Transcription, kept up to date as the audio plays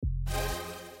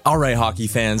All right, hockey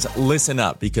fans, listen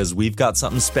up because we've got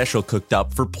something special cooked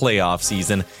up for playoff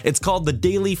season. It's called the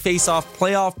Daily Face-Off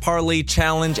Playoff Parlay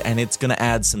Challenge, and it's going to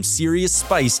add some serious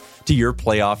spice to your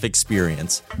playoff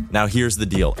experience. Now, here's the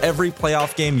deal. Every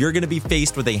playoff game, you're going to be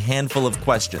faced with a handful of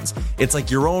questions. It's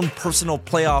like your own personal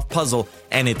playoff puzzle,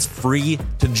 and it's free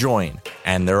to join.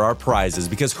 And there are prizes,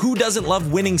 because who doesn't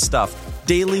love winning stuff?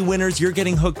 Daily winners, you're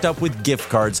getting hooked up with gift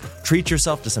cards. Treat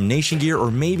yourself to some Nation gear or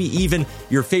maybe even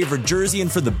your favorite jersey.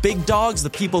 And for the big dogs, the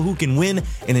people who can win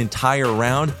an entire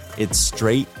round, it's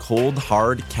straight, cold,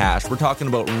 hard cash. We're talking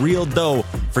about real dough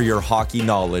for your hockey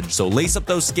knowledge. So lace up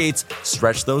those skates,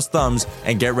 stretch those thumbs,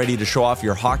 and get ready to show off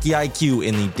your hockey IQ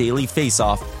in the Daily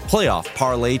Face-Off Playoff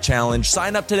Parlay Challenge.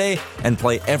 Sign up today and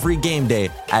play every game day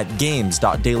at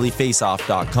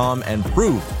games.dailyfaceoff.com and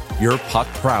prove your puck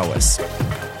prowess.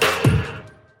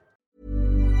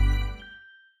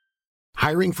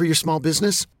 Hiring for your small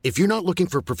business? If you're not looking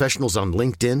for professionals on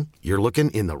LinkedIn, you're looking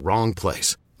in the wrong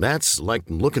place. That's like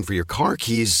looking for your car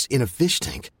keys in a fish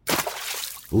tank.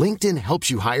 LinkedIn helps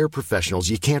you hire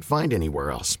professionals you can't find anywhere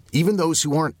else, even those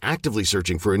who aren't actively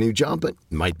searching for a new job but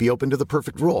might be open to the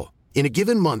perfect role. In a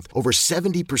given month, over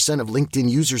 70% of LinkedIn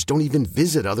users don't even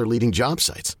visit other leading job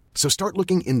sites. So start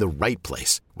looking in the right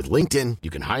place. With LinkedIn, you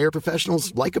can hire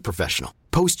professionals like a professional.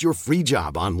 Post your free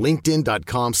job on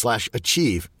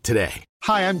linkedin.com/achieve today.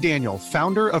 Hi, I'm Daniel,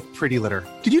 founder of Pretty Litter.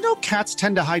 Did you know cats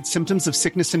tend to hide symptoms of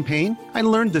sickness and pain? I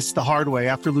learned this the hard way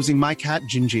after losing my cat,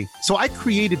 Gingy. So I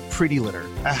created Pretty Litter,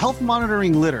 a health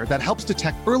monitoring litter that helps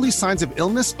detect early signs of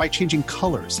illness by changing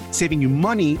colors, saving you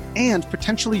money and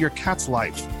potentially your cat's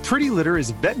life. Pretty Litter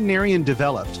is veterinarian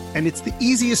developed, and it's the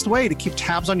easiest way to keep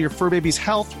tabs on your fur baby's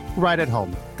health right at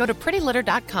home. Go to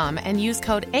prettylitter.com and use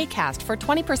code ACAST for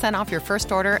 20% off your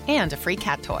first order and a free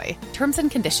cat toy. Terms and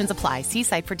conditions apply. See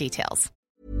site for details.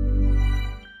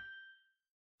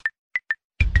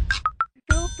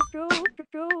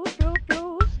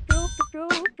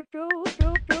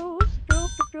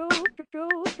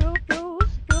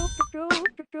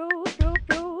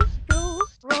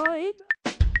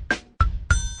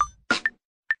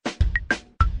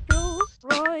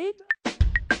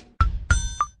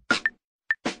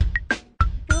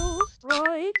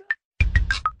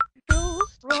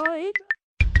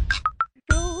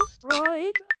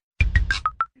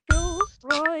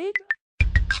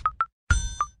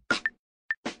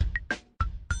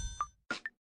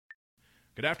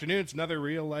 Good afternoon. It's another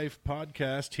Real Life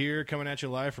podcast here, coming at you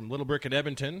live from Little Brick at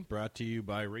Edmonton, brought to you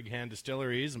by Rig Hand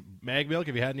Distilleries. Mag Milk,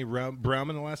 have you had any Brum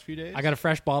in the last few days? I got a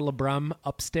fresh bottle of Brum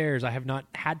upstairs. I have not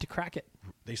had to crack it.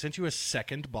 They sent you a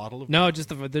second bottle of No,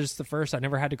 Brum? just the first. I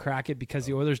never had to crack it because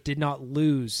the Oilers did not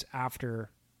lose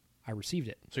after I received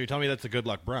it. So you're telling me that's a good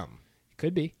luck Brum?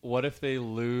 Could be. What if they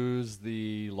lose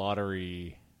the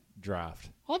lottery draft?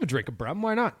 I'll have a drink of Brum.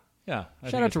 Why not? Yeah.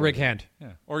 Shout out to Rig Hand.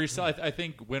 Yeah. Or you I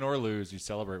think win or lose, you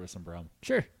celebrate with some Brum.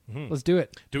 Sure. Let's do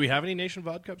it. Do we have any Nation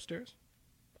vodka upstairs?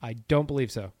 I don't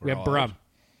believe so. We have Brum.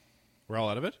 We're all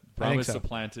out of it? Brum has so.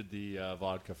 supplanted the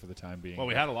vodka for the time being. Well,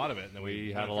 we had a lot of it. And then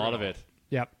we had a lot of it.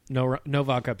 Yep. No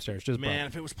vodka upstairs. Just Man, Brum.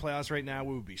 if it was playoffs right now,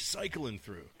 we would be cycling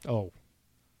through. Oh.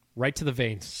 Right to the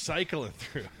veins. Cycling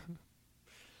through.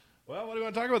 Well, what do we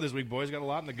want to talk about this week, boys? Got a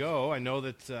lot in the go. I know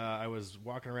that I was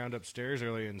walking around upstairs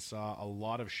earlier and saw a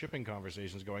lot of shipping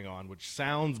conversations going on, which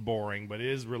sounds boring, but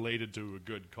is related to a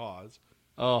good cause.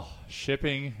 Oh,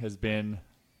 shipping has been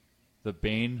the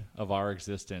bane of our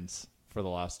existence for the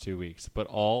last 2 weeks, but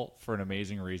all for an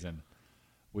amazing reason.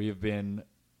 We have been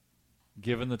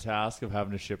given the task of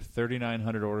having to ship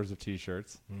 3,900 orders of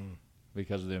T-shirts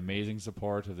because of the amazing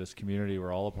support of this community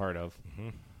we're all a part of.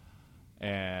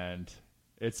 And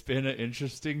it's been an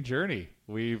interesting journey.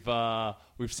 We've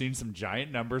seen some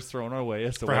giant numbers thrown our way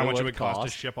as to For how much it would cost to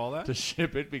ship all that? To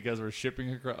ship it because we're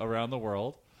shipping around the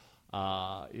world.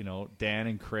 Dan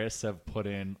and Chris have put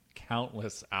in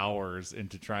countless hours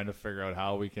into trying to figure out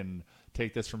how we can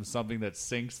take this from something that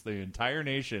sinks the entire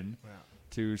nation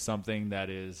to something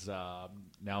that is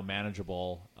now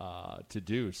manageable to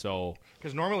do. So,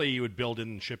 because normally you would build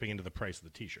in shipping into the price of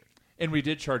the T-shirt. And we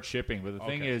did charge shipping, but the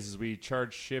thing is we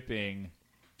charge shipping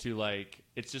to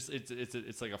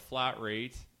it's like a flat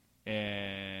rate,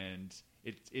 and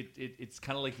it's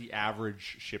kind of like the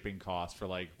average shipping cost for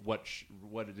like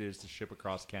what it is to ship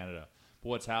across Canada. But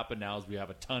what's happened now is we have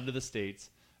a ton to the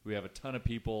States. We have a ton of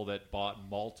people that bought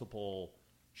multiple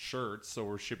shirts, so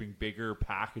we're shipping bigger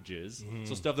packages,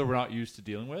 so stuff that we're not used to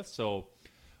dealing with. So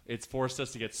it's forced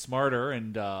us to get smarter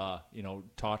and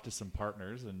talk to some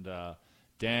partners. And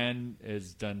Dan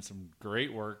has done some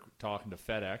great work talking to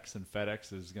FedEx, and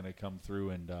FedEx is going to come through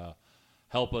and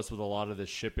help us with a lot of this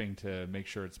shipping to make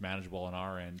sure it's manageable on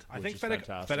our end. I which think is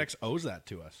fantastic. FedEx owes that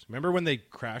to us. Remember when they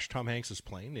crashed Tom Hanks'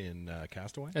 plane in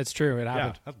Castaway? It's true. It Yeah,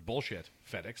 happened. that's bullshit.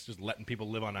 FedEx just letting people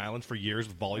live on islands for years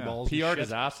with volleyballs. PR and shit.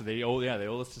 disaster. They owe this to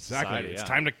Exactly. society. It's yeah.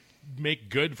 time to make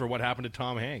good for what happened to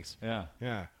Tom Hanks. Yeah.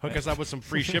 Yeah. Hook us up with some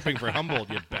free shipping for Humboldt,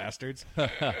 you bastards.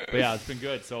 But yeah, it's been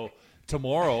good. So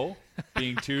tomorrow,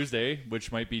 being Tuesday,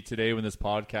 which might be today when this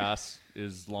podcast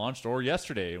is launched, or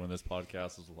yesterday when this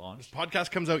podcast is launched.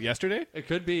 Podcast comes out yesterday? It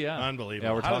could be, yeah. Unbelievable.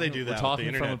 Yeah, we're How do they talking- do that We're with talking the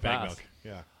internet from the bag past.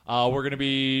 milk? Yeah. We're going to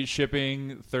be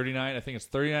shipping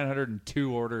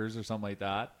 3,902 orders or something like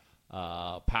that.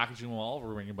 Packaging them all.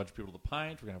 We're bringing a bunch of people to the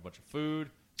Pint. We're going to have a bunch of food.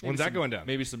 When's that going down?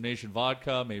 Maybe some Nation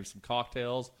vodka, maybe some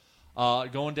cocktails.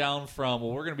 Going down from,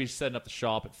 we're going to be setting up the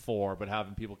shop at 4, but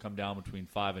having people come down between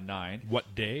 5 and 9.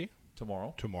 What day?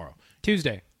 Tomorrow.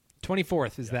 Tuesday,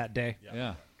 24th is that day.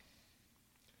 Yeah.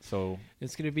 So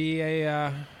It's going to be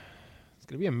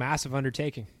a massive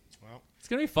undertaking. it's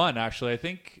going to be fun, actually. I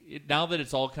think now that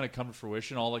it's all kind of come to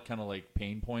fruition, all the kind of like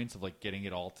pain points of like getting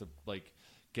it all to like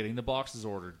getting the boxes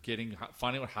ordered,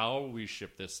 finding out how we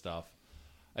ship this stuff.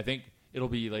 I think it'll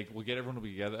be like we'll get everyone to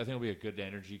be together. I think it'll be a good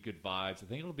energy, good vibes. I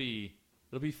think it'll be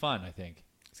fun. I think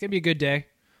It's going to be a good day.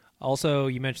 Also,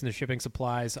 you mentioned the shipping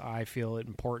supplies. I feel it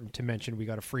important to mention we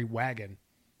got a free wagon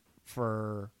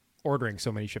for ordering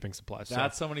so many shipping supplies.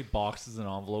 that's so many boxes and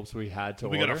envelopes we had to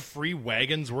We order. got a free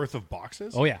wagon's worth of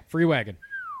boxes? Oh, yeah, free wagon.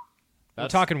 We're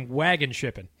That's- talking wagon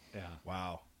shipping. Yeah.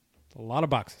 Wow. A lot of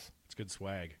boxes. It's good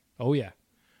swag. Oh, yeah.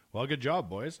 Well, good job,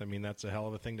 boys. I mean, that's a hell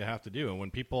of a thing to have to do. And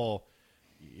when people,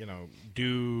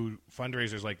 do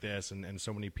fundraisers like this and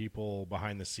so many people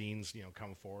behind the scenes,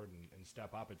 come forward and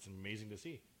step up, it's amazing to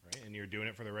see, right? And you're doing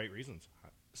it for the right reasons.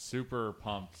 Super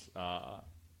pumped.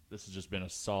 This has just been a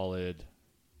solid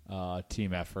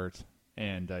team effort.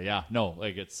 And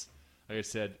like I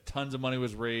said, tons of money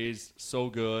was raised, so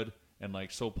good, and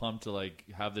like so pumped to like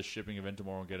have this shipping event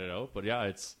tomorrow and get it out. But yeah,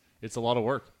 it's a lot of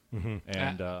work. Mm-hmm.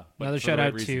 And but Another for shout the right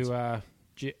out reasons.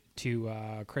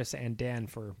 to Chris and Dan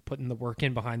for putting the work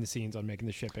in behind the scenes on making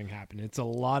the shipping happen. It's a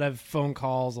lot of phone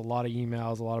calls, a lot of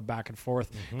emails, a lot of back and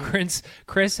forth.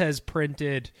 Chris has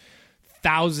printed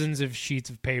thousands of sheets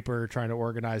of paper trying to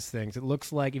organize things. It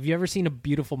looks like, if you ever seen A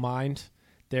Beautiful Mind,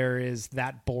 there is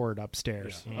that board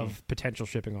upstairs of potential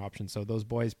shipping options. So those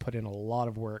boys put in a lot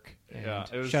of work. And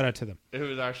shout out to them. It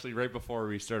was actually right before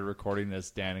we started recording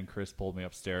this, Dan and Chris pulled me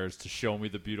upstairs to show me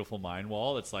the Beautiful Mind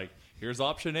wall. It's like, here's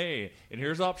option A, and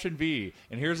here's option B,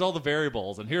 and here's all the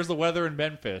variables, and here's the weather in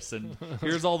Memphis, and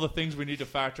here's all the things we need to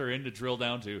factor in to drill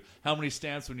down to how many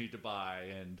stamps we need to buy,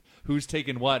 and who's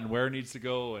taking what, and where it needs to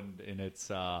go, and it's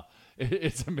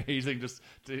amazing.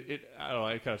 I don't know.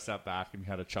 I kind of sat back and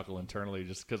had a chuckle internally,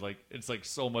 just because like it's like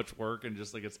so much work, and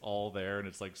just like it's all there, and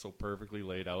it's like so perfectly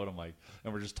laid out. I'm like,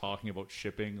 and we're just talking about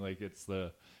shipping, like it's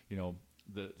like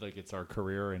it's our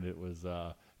career, and it was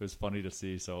funny to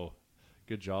see. So.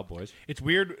 Good job, boys. It's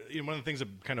weird. One of the things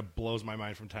that kind of blows my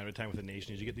mind from time to time with the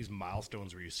Nation is you get these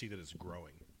milestones where you see that it's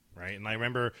growing, right? And I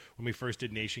remember when we first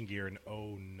did Nation Gear in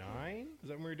 2009. Is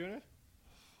that when we were doing it?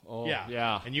 Oh, Yeah.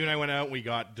 yeah. And you and I went out and we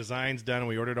got designs done and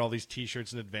we ordered all these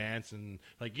T-shirts in advance and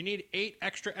like, you need 8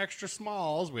 extra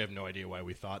smalls. We have no idea why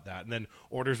we thought that. And then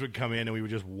orders would come in and we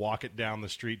would just walk it down the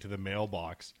street to the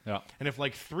mailbox. Yeah. And if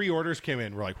like 3 orders came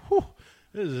in, we're like, whew,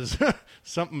 this is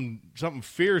something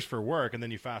fierce for work. And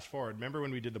then you fast forward. Remember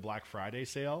when we did the Black Friday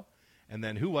sale? And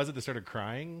then who was it that started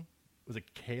crying? Was it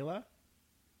Kayla?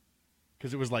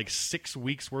 Because it was like 6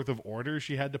 weeks worth of orders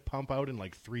she had to pump out in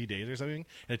like 3 days or something.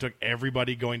 And it took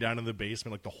everybody going down to the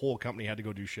basement. Like the whole company had to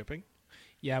go do shipping.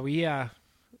 Yeah,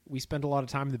 we spent a lot of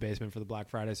time in the basement for the Black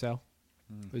Friday sale.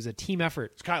 It was a team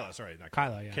effort. It's Kyla, sorry. Not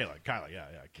Kyla, yeah. Kyla, yeah.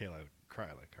 Kyla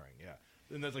crying, yeah.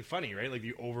 And that's like funny, right? Like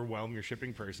you overwhelm your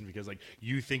shipping person because like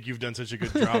you think you've done such a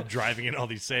good job driving in all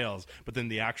these sales, but then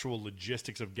the actual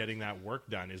logistics of getting that work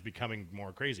done is becoming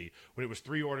more crazy. When it was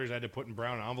 3 orders I had to put in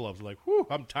brown envelopes, like, whew,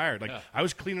 I'm tired. Like I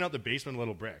was cleaning out the basement a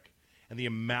little brick, and the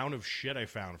amount of shit I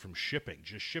found from shipping,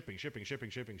 just shipping.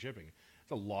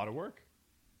 It's a lot of work.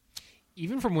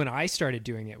 Even from when I started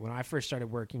doing it, when I first started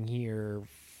working here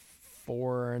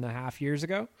 4.5 years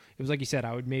ago, it was like you said,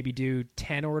 I would maybe do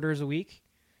 10 orders a week.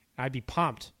 I'd be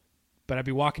pumped, but I'd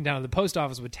be walking down to the post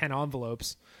office with 10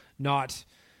 envelopes, not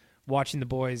watching the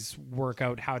boys work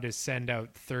out how to send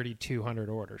out 3,200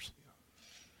 orders.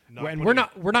 And we're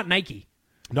not Nike.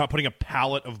 Not putting a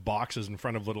pallet of boxes in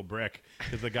front of Little Brick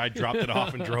because the guy dropped it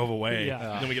off and drove away.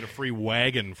 Yeah. And then we get a free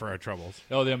wagon for our troubles.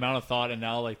 Oh, the amount of thought, and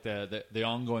now like the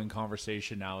ongoing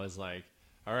conversation now is like,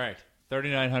 all right,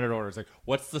 3,900 orders. Like,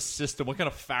 what's the system? What kind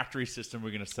of factory system are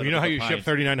we going to set up? You know at how the you ship Pines?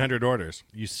 3,900 orders?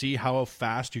 You see how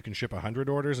fast you can ship 100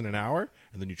 orders in an hour,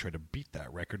 and then you try to beat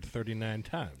that record 39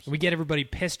 times. We get everybody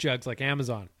piss jugs like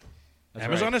Amazon.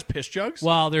 Amazon has piss jugs?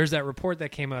 Well, there's that report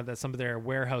that came out that some of their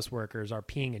warehouse workers are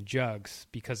peeing in jugs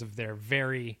because of their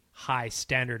very high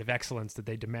standard of excellence that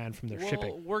they demand from their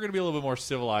shipping. We're going to be a little bit more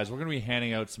civilized. We're going to be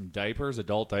handing out some diapers,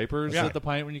 adult diapers, Yeah. at the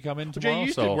Pint when you come in Jay, tomorrow. you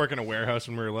used to work in a warehouse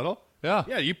when we were little. Yeah.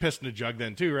 Yeah, you pissed in a jug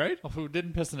then too, right? Oh, who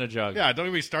didn't piss in a jug? Yeah, don't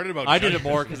get me started about I did jugs. it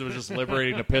more because it was just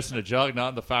liberating to piss in a jug,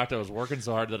 not the fact I was working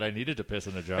so hard that I needed to piss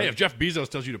in a jug. Hey, if Jeff Bezos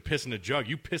tells you to piss in a jug,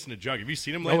 you piss in a jug. Have you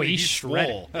seen him Oh, lately? he's shredded.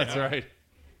 swole. That's right.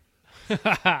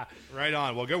 Right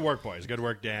on. Well, good work, boys. Good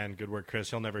work, Dan. Good work, Chris.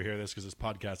 He'll never hear this because this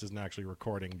podcast isn't actually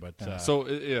recording. But So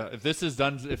if this is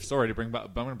done, I'm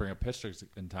going to bring a piss jugs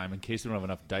in time in case we don't have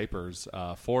enough diapers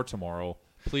for tomorrow.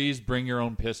 Please bring your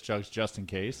own piss jugs just in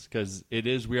case, because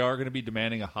we are going to be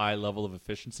demanding a high level of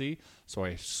efficiency. So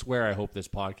I swear I hope this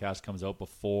podcast comes out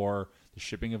before the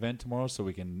shipping event tomorrow, so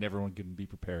everyone can be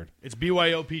prepared. it's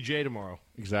BYOPJ tomorrow.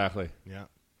 Exactly. Yeah,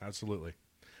 absolutely.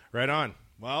 Right on.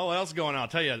 Well, what else is going on? I'll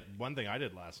tell you one thing I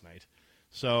did last night.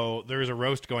 So there was a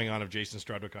roast going on of Jason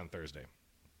Strudwick on Thursday.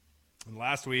 And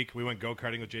last week, we went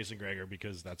go-karting with Jason Greger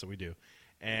because that's what we do.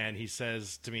 And he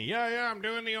says to me, yeah, I'm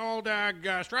doing the old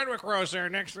Strudwick roast there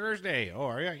next Thursday. Oh,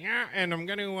 are you? Yeah, and I'm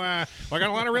going to, I got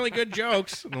a lot of really good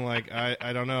jokes. And I'm like,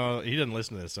 I don't know. He didn't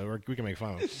listen to this, so we can make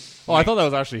fun of him. Oh, I thought that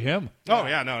was actually him. Oh,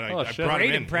 yeah, no, Oh, I shit. brought him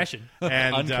Great in. impression.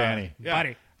 And, Uncanny. yeah.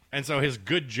 Buddy. And so his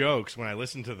good jokes, when I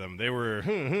listened to them, they were,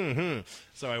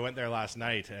 So I went there last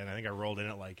night, and I think I rolled in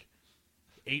at like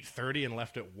 8:30 and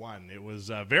left at 1. It was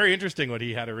very interesting what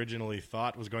he had originally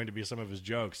thought was going to be some of his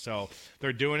jokes. So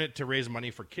they're doing it to raise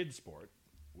money for Kids Sport,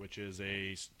 which is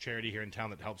a charity here in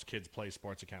town that helps kids play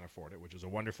sports that can't afford it, which is a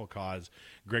wonderful cause.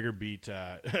 Gregor beat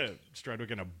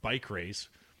Strudwick in a bike race.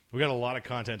 We got a lot of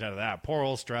content out of that. Poor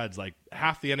old Struds, like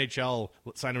half the NHL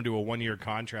signed him to a 1-year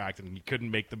contract and he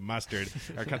couldn't make the mustard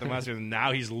or cut the mustard. And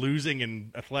now he's losing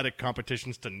in athletic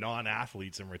competitions to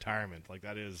non-athletes in retirement. Like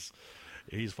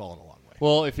he's fallen a long way.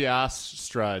 Well, if you ask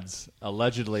Struds,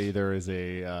 allegedly there is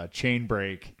a chain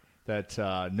break that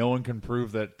no one can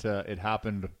prove that it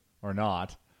happened or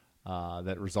not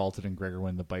that resulted in Gregor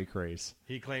winning the bike race.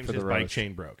 He claims for the his bike roast.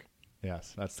 chain broke.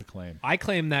 Yes, that's the claim. I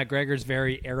claim that Gregor's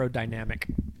very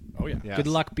aerodynamic. Oh, yeah. Yes. Good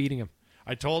luck beating him.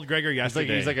 I told Gregor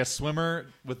yesterday. He's like a swimmer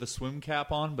with the swim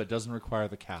cap on, but doesn't require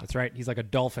the cap. That's right. He's like a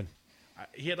dolphin.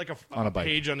 he had like On a bike.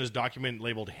 page on his document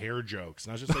labeled hair jokes.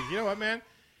 And I was just like, you know what, man?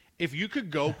 If you could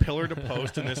go pillar to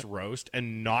post in this roast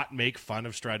and not make fun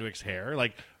of Strudwick's hair,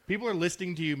 like people are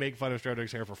listening to you make fun of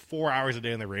Strudwick's hair for 4 hours a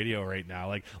day on the radio right now.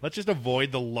 Like, let's just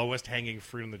avoid the lowest hanging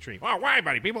fruit on the tree. Oh, why,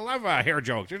 buddy? People love hair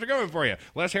jokes. There's a going for you.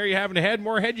 Less hair you have in the head,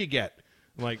 more head you get.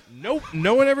 I'm like, nope,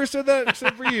 no one ever said that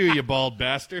except for you, you bald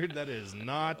bastard. That is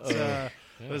not that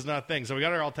is not a thing. So we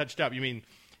got her all touched up. You mean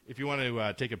if you want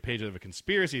to take a page out of a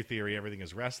conspiracy theory, everything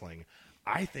is wrestling.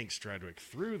 I think Strudwick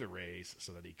threw the race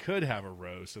so that he could have a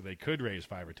roast, so they could raise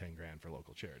 $5 or $10 grand for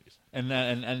local charities. And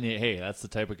hey, that's the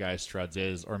type of guy Struds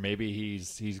is. Or maybe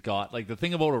he's got like the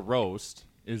thing about a roast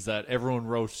is that everyone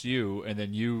roasts you, and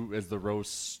then you, as the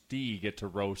roastee, get to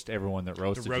roast everyone that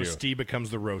roasted The you. roastee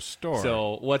becomes the roast store.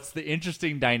 So what's the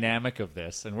interesting dynamic of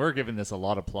this? And we're giving this a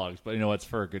lot of plugs, but you know it's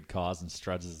for a good cause, and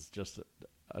Struds is just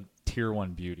a tier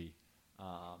 1 beauty,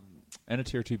 and a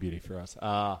tier 2 beauty for us.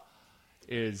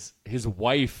 Is his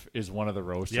wife is one of the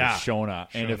roasters, Yeah, Shona.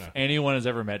 And if Shona. anyone has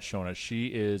ever met Shona, she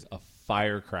is a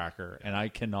firecracker, and I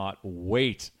cannot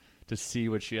wait to see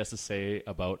what she has to say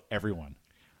about everyone.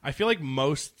 I feel like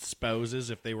most spouses,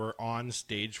 if they were on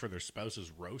stage for their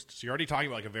spouse's roast, so you're already talking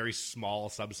about like a very small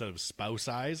subset of spouse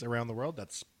size around the world,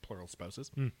 that's plural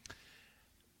spouses,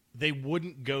 they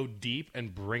wouldn't go deep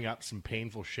and bring up some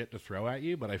painful shit to throw at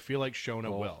you, but I feel like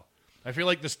Shona will. I feel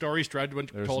like the story Strud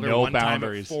told her no one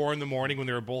boundaries. time at 4 a.m. when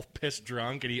they were both pissed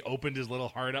drunk and he opened his little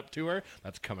heart up to her,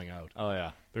 that's coming out. Oh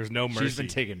yeah, There's no mercy. she's been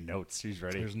taking notes. She's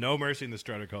ready. There's no mercy in the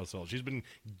Strudwick household. She's been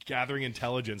gathering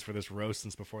intelligence for this roast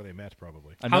since before they met,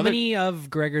 probably. How many of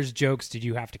Gregor's jokes did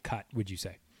you have to cut, would you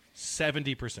say?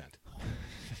 70%.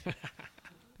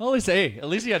 Well, at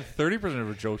least he had 30% of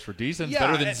her jokes were decent. It's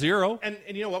better than and, zero. And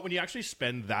you know what? When you actually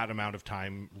spend that amount of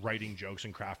time writing jokes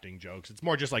and crafting jokes, it's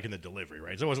more just like in the delivery,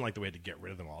 right? So it wasn't like the way to get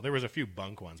rid of them all. There was a few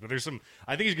bunk ones, but there's some.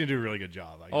 I think he's going to do a really good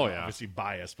job. Obviously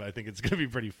biased, but I think it's going to be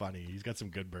pretty funny. He's got some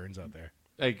good burns out there.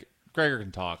 Like Gregor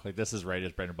can talk. Like this is right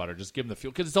as bread and butter. Just give him the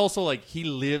fuel because it's also like he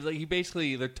lives. Like he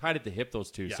basically they're tied at the hip.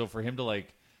 Those two. Yeah. So for him to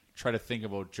like try to think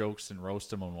about jokes and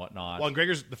roast him and whatnot. Well, and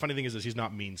Gregor's, the funny thing is he's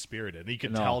not mean-spirited. And you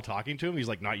can tell talking to him, he's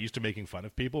like not used to making fun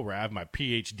of people, where I have my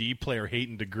PhD player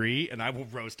hating degree, and I will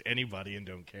roast anybody and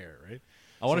don't care, right?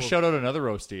 I want to shout out another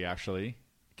roasty, actually.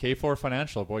 K4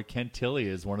 Financial, boy, Kent Tilley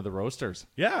is one of the roasters.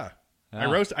 Yeah.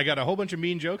 I got a whole bunch of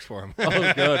mean jokes for him.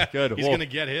 Oh, good. He's going to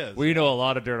get his. We know a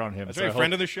lot of dirt on him. That's right,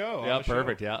 friend of the show. Yeah,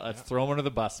 perfect. Yeah, let's throw him under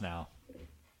the bus now.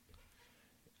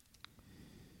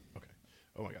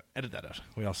 Oh, my God. Edit that out.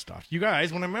 We all stopped. You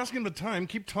guys, when I'm asking the time,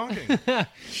 keep talking.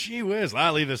 Gee whiz.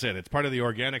 I'll leave this in. It's part of the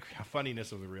organic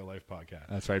funniness of the Real Life podcast.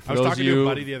 That's right. I was talking to a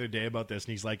buddy the other day about this,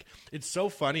 and he's like, it's so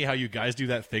funny how you guys do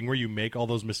that thing where you make all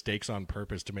those mistakes on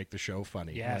purpose to make the show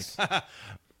funny. Yes. Like,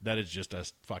 that is just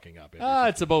us fucking up.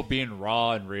 It's about being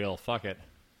raw and real. Fuck it.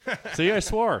 See, I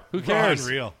swore. Who Raw cares? and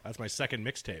real. That's my second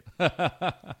mixtape. All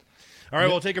right,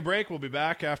 we'll take a break. We'll be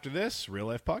back after this Real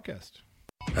Life podcast.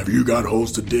 Have you got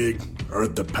holes to dig,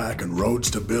 earth to pack, and roads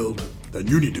to build? Then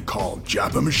you need to call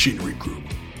Japa Machinery Group.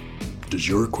 Does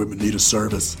your equipment need a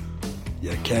service?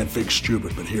 You can't fix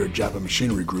stupid, but here at Japa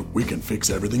Machinery Group, we can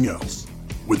fix everything else.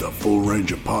 With a full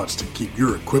range of parts to keep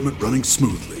your equipment running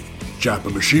smoothly.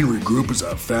 Japa Machinery Group is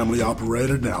a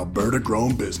family-operated and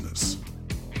Alberta-grown business.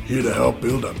 Here to help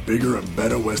build a bigger and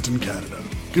better Western Canada.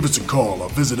 Give us a call or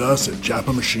visit us at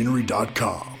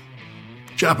japamachinery.com.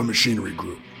 Japa Machinery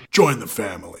Group. Join the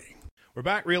family. We're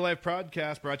back. Real Life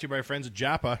Podcast brought to you by our friends at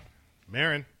Japa.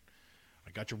 Marin,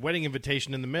 I got your wedding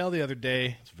invitation in the mail the other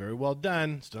day. It's very well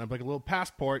done. It's done up like a little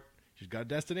passport. She's got a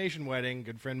destination wedding.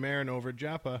 Good friend Marin over at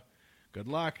Japa. Good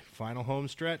luck. Final home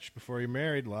stretch before you're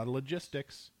married. A lot of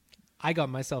logistics. I got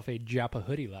myself a Japa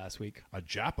hoodie last week. A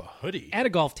Japa hoodie? And a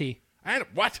golf tee. And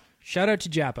what? Shout out to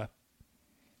Japa.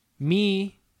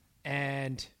 Me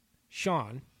and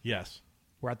Sean. Yes.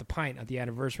 We're at the Pint at the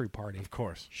anniversary party. Of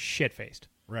course. Shit-faced.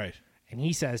 Right. And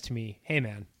he says to me, hey,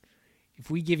 man,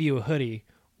 if we give you a hoodie,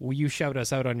 will you shout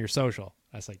us out on your social?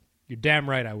 I was like, you're damn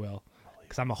right I will,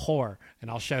 because I'm a whore,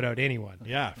 and I'll shout out anyone.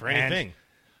 Yeah, for anything. And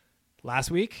last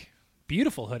week,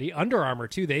 beautiful hoodie. Under Armour,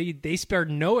 too. They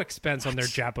spared no expense on their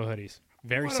Japa hoodies.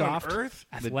 Very What soft. on earth?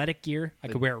 Athletic gear. I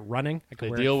could wear it running. I could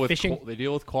wear it fishing. They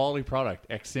deal with quality product.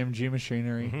 XMG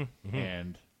Machinery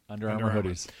and Under Armour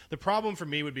hoodies. The problem for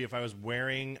me would be if I was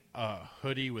wearing a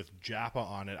hoodie with Japa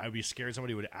on it, I'd be scared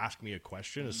somebody would ask me a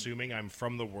question, assuming I'm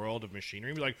from the world of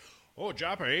machinery. Be like, oh,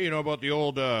 Japa, hey, you know about the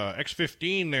old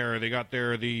X15 there? They got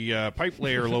the pipe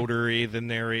layer loader in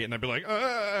there. And I'd be like,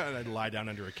 and I'd lie down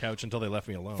under a couch until they left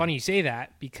me alone. Funny you say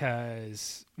that,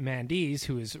 because Mandy's,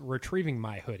 who is retrieving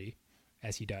my hoodie,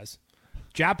 as he does,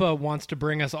 Japa wants to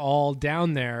bring us all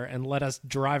down there and let us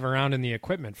drive around in the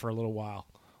equipment for a little while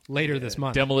later this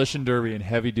month. Demolition derby and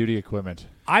heavy-duty equipment.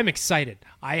 I'm excited.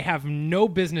 I have no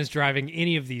business driving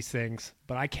any of these things,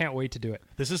 but I can't wait to do it.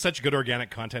 This is such good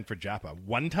organic content for Japa.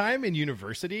 One time in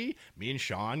university, me and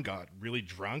Sean got really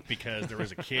drunk because there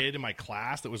was a kid in my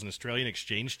class that was an Australian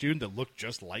exchange student that looked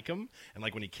just like him. And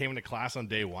like when he came into class on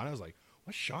day one, I was like,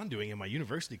 what's Sean doing in my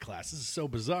university class? This is so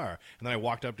bizarre. And then I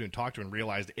walked up to him and talked to him and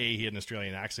realized, A, he had an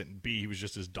Australian accent, and B, he was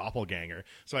just his doppelganger.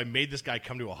 So I made this guy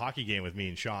come to a hockey game with me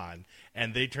and Sean,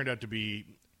 and they turned out to be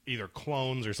either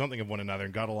clones or something of one another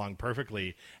and got along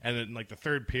perfectly. And then, like, the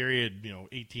third period,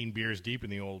 18 beers deep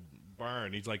in the old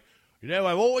barn, he's like,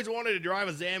 I've always wanted to drive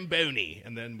a Zamboni.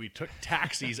 And then we took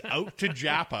taxis out to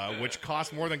Japa, which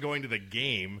cost more than going to the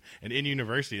game. And in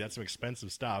university, that's some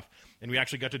expensive stuff. And we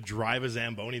actually got to drive a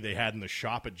Zamboni they had in the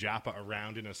shop at Japa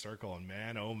around in a circle. And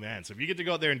man, oh man. So if you get to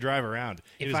go out there and drive around,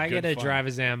 if I get to drive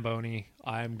a Zamboni,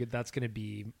 I'm good. That's going to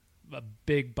be a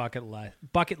big bucket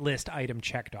list item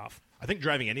checked off. I think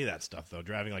driving any of that stuff, though,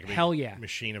 driving like a big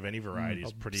machine of any variety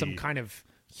is pretty... Some kind of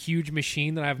huge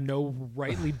machine that I have no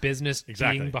rightly business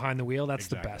being behind the wheel. That's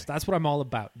the best. That's what I'm all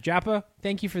about. Japa,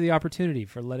 thank you for the opportunity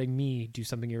for letting me do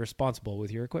something irresponsible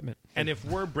with your equipment. And if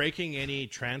we're breaking any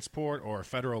transport or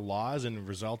federal laws in the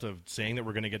result of saying that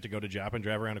we're going to get to go to Japa and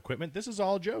drive around equipment, this is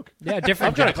all a joke. Yeah,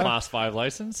 different. I've got a Class 5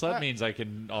 license. That means I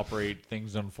can operate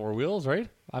things on four wheels, right?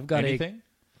 I've got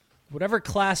whatever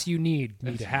class you need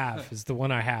to have is the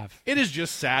one I have. It is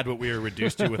just sad what we are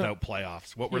reduced to without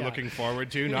playoffs. What we're looking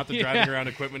forward to. Not that driving around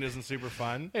equipment isn't super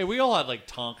fun. Hey, we all had like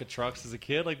Tonka trucks as a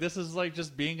kid. Like this is like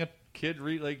just being a kid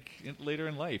later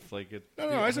in life. Like it.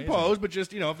 No, I suppose. But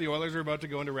just if the Oilers are about to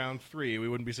go into round 3, we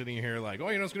wouldn't be sitting here like, it's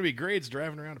going to be great. It's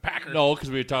driving around a Packard. No,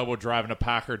 because we would talk about driving a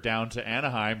Packard down to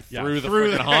Anaheim through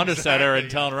the Honda Center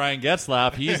and telling Ryan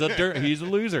Getzlaf he's a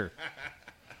loser.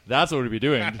 That's what we'd be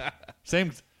doing.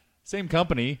 Same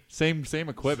company, same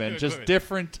equipment, just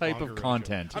different type of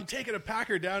content. I'm taking a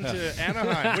Packard down to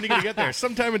Anaheim. When are you going to get there?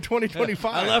 Sometime in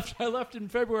 2025. I left in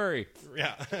February.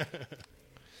 Yeah.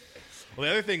 Well,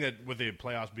 the other thing that with the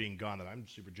playoffs being gone that I'm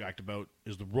super jacked about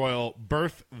is the royal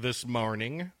birth this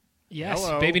morning. Yes,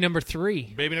 Hello. baby number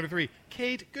 3. Baby number 3.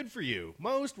 Kate, good for you.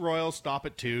 Most royals stop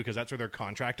at 2 because that's where their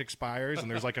contract expires,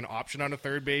 and there's like an option on a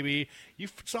third baby. You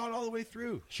saw it all the way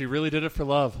through. She really did it for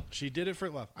love. She did it for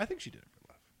love. I think she did it for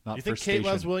love. Not you think for Kate station.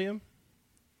 loves William?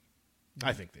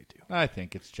 I think they do. I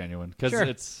think it's genuine because Sure.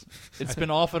 it's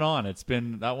been off and on.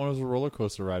 That one was a roller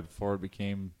coaster ride before it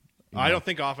became. I don't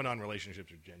think off and on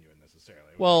relationships are genuine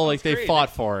necessarily. Well, like It's they great.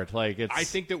 fought for it. Like it's. I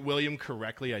think that William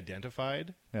correctly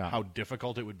identified Yeah. how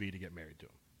difficult it would be to get married to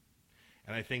him.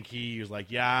 And I think he was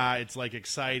like, yeah, it's like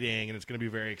exciting and it's going to be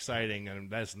very exciting and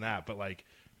this and that. But like,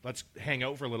 let's hang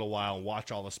out for a little while and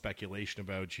watch all the speculation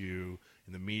about you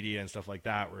in the media and stuff like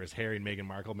that. Whereas Harry and Meghan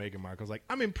Markle's like,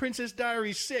 I'm in Princess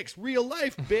Diaries 6, real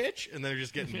life, bitch. And they're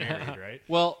just getting married, right?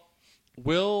 Well,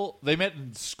 they met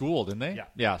in school, didn't they? Yeah.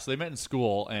 Yeah, so they met in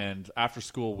school, and after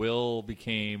school, Will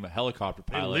became a helicopter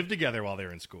They pilot. lived together while they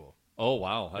were in school. Oh,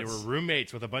 wow. They were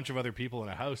roommates with a bunch of other people in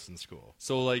a house in school.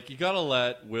 So, like, you got to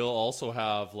let Will also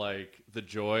have, like, the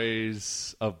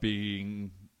joys of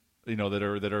being, that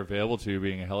are available to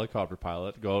being a helicopter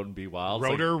pilot, go out and be wild. It's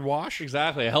Rotor wash?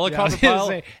 exactly. A Yeah, I helicopter was gonna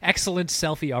pilot. say, excellent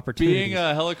selfie opportunities. Being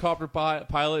a helicopter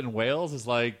pilot in Wales is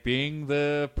like being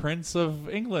the Prince of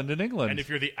England in England. And if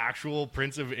you're the actual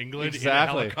Prince of England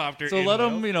exactly. in a helicopter, so in let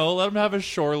him, Wales? let him have his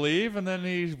shore leave, and then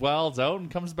he wilds out and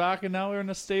comes back, and now we're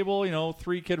in a stable,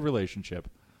 3-kid relationship.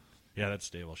 Yeah, that's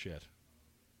stable shit.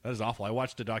 That is awful. I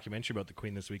watched a documentary about the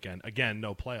Queen this weekend. Again,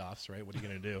 no playoffs, right? What are you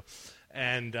going to do?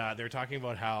 And they were talking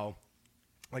about how,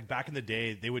 like back in the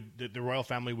day, the royal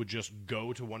family would just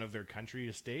go to one of their country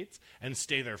estates and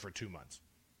stay there for 2 months.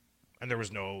 And there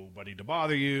was nobody to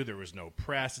bother you. There was no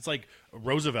press. It's like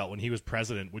Roosevelt, when he was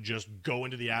president, would just go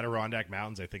into the Adirondack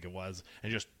Mountains, I think it was,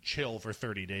 and just chill for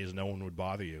 30 days. No one would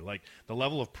bother you. Like, the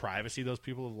level of privacy those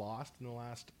people have lost in the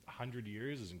last 100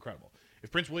 years is incredible.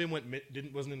 If Prince William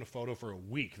wasn't in a photo for a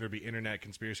week, there'd be internet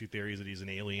conspiracy theories that he's an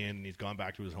alien and he's gone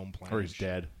back to his home planet. Or he's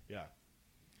dead. Yeah.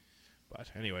 But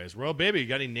anyways, Royal Baby, you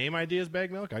got any name ideas,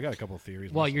 Bag Milk? I got a couple of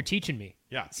theories. Well, myself. you're teaching me.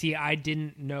 Yeah. See, I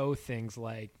didn't know things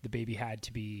like the baby had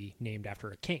to be named after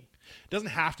a king. It doesn't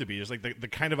have to be. It's like the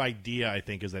kind of idea, I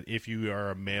think, is that if you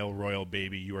are a male royal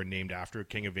baby, you are named after a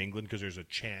king of England because there's a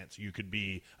chance you could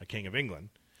be a king of England.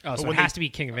 Oh, But so when it has to be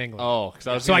king of England. Oh, because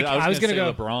I was So going I was to gonna say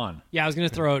go- LeBron. Yeah, I was going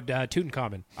to throw out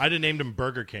Tutankhamun. I'd have named him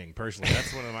Burger King, personally.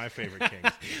 That's one of my favorite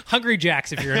kings. Hungry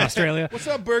Jacks if you're in Australia. What's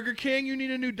up, Burger King? You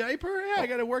need a new diaper? Yeah, I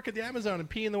got to work at the Amazon and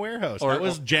pee in the warehouse. That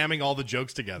was jamming all the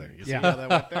jokes together. You see how that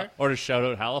went there? Or to shout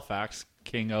out Halifax,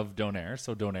 King of Donair.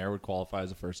 So Donair would qualify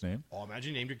as a first name. Oh,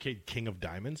 imagine you named your kid King of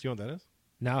Diamonds. You know what that is?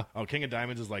 No. Oh, King of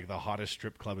Diamonds is like the hottest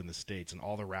strip club in the States, and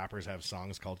all the rappers have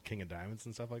songs called King of Diamonds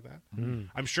and stuff like that.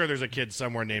 I'm sure there's a kid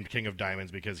somewhere named King of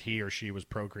Diamonds because he or she was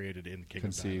procreated in King of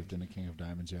Diamonds. Conceived in a King of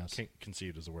Diamonds, yes.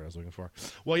 Conceived is the word I was looking for.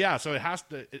 Well, yeah, so it has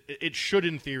to. It should,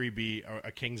 in theory, be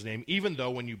a king's name. Even though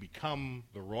when you become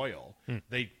the royal,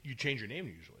 you change your name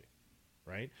usually,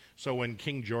 right? So when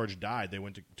King George died, they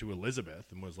went to Elizabeth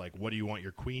and was like, "What do you want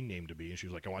your queen name to be?" And she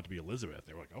was like, "I want it to be Elizabeth."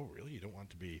 They were like, "Oh, really? You don't want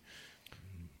it to be?"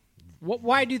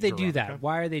 Why do they do Veronica? that?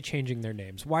 Why are they changing their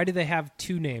names? Why do they have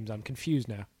two names? I'm confused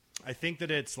now. I think that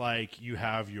it's like you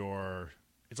have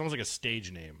it's almost like a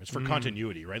stage name. It's for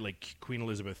continuity, right? Like Queen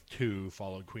Elizabeth II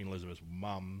followed Queen Elizabeth's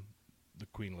mom. The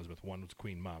Queen Elizabeth I was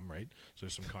Queen Mom, right? So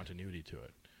there's some continuity to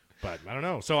it. But I don't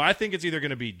know. So I think it's either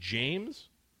going to be James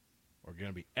or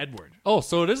going to be Edward. Oh,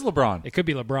 so it is LeBron. It could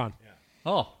be LeBron.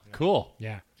 Oh, cool.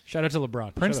 Yeah. Shout out to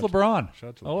LeBron. Prince Shout out LeBron. Shout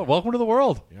out to Oh, LeBron. welcome to the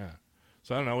world. Yeah.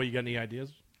 So I don't know. You got any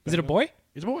ideas? Is it a boy?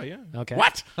 He's a boy, yeah. Okay.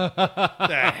 What?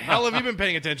 the hell have you been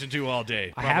paying attention to all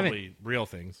day? I haven't. Probably real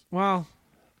things. Well,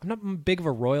 I'm not big of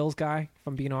a Royals guy, if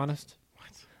I'm being honest. What?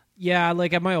 Yeah,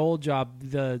 like at my old job,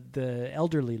 the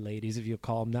elderly ladies, if you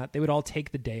call them that, they would all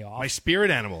take the day off. My spirit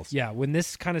animals. Yeah, when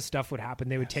this kind of stuff would happen,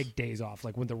 they would take days off.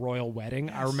 Like when the royal wedding,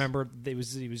 I remember it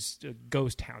was a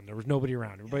ghost town. There was nobody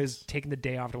around. Everybody was taking the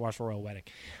day off to watch the royal wedding.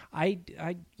 I'm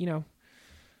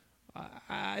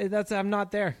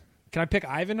not there. Can I pick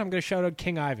Ivan? I'm going to shout out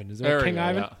King Ivan. Is there a we King go,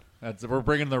 Ivan? yeah. We're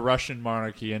bringing the Russian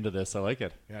monarchy into this. I like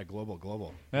it. Yeah,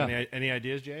 global. Yeah. Any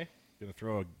ideas, Jay? Gonna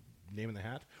throw a name in the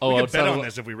hat? Oh, we could outside bet of on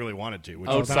this if we really wanted to. Which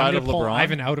Oh, would- Then I'm outside gonna of pull LeBron?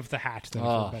 Ivan out of the hat. Then I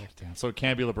feel Oh, better. damn. So it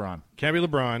can't be LeBron. Can't be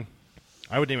LeBron.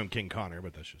 I would name him King Connor,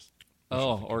 but that's just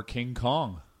Oh, or King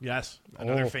Kong. yes,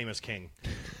 another famous king.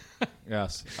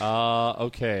 Yes.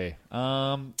 Okay.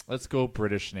 Let's go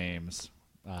British names.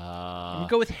 I'm gonna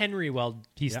go with Henry while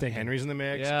he's Yeah, thinking. Henry's in the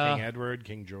mix. Yeah. King Edward,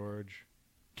 King George,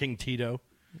 King Tito.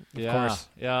 Yeah. course.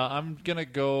 Yeah, I'm going to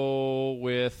go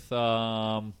with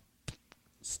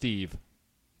Steve.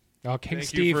 Oh, King Thank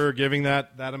Steve you for giving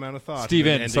that amount of thought.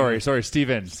 Steven, And sorry, ending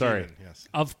Steven, with sorry. Steven, yes.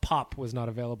 of Pop was not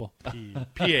available.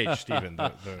 PH, Steven.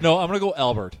 No, I'm going to go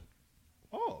Albert.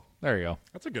 Oh, There you go.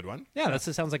 that's a good one. Yeah, that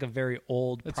sounds like a very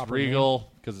old, It's proper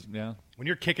regal, because, yeah. When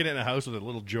you're kicking it in a house with a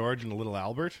little George and a little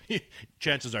Albert,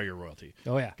 chances are you're royalty.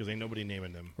 name. Oh yeah, Because ain't nobody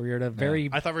naming them. we're at a very.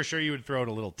 I thought for sure you would throw out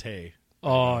a little Tay.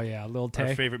 Oh yeah, Lil Our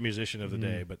Tay. favorite musician of the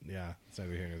day, but yeah, it's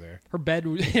neither here nor there.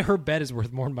 Her bed is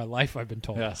worth more than my life. I've been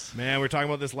told. Yes. Man, we were talking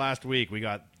about this last week. We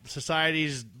got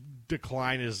society's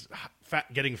decline is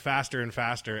getting faster and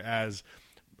faster as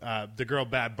the girl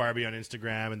Bad Barbie on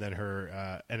Instagram and then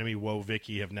her enemy Woe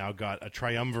Vicky have now got a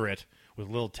triumvirate with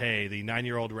Lil Tay, the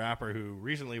 9-year-old rapper who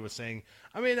recently was saying,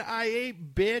 "I'm in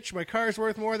I-8, bitch. My car's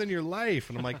worth more than your life."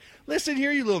 And I'm like, listen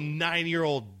here, you little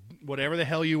 9-year-old whatever the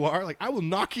hell you are. Like, I will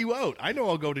knock you out. I know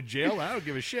I'll go to jail. I don't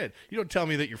give a shit. You don't tell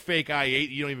me that your fake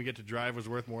I-8 you don't even get to drive was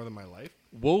worth more than my life.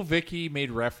 Woe Vicky made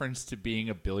reference to being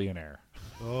a billionaire.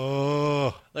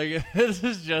 Oh. Like, this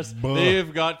is just,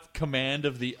 they've got command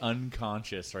of the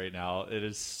unconscious right now. It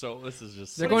is so, this is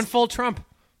just. They're going full Trump.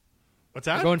 What's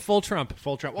that? They're going full Trump.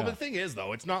 Full Trump. Well, the thing is,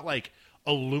 though, it's not like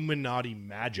Illuminati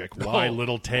magic why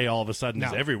Little Tay all of a sudden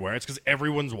is everywhere. It's because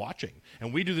everyone's watching.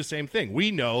 And we do the same thing.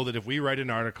 We know that if we write an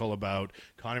article about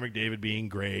Connor McDavid being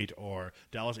great or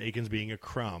Dallas Aikens being a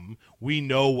crumb, we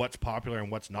know what's popular and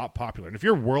what's not popular. And if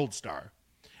you're a world star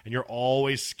and you're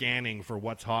always scanning for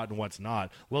what's hot and what's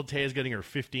not, Lil Tay is getting her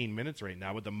 15 minutes right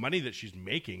now with the money that she's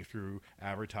making through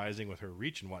advertising with her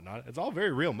reach and whatnot. It's all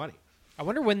very real money. I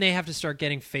wonder when they have to start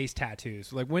getting face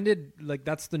tattoos. Like when did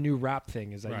that's the new rap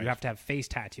thing is that Right. you have to have face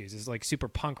tattoos. It's like super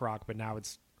punk rock, but now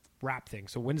it's rap thing.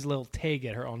 So when does Lil Tay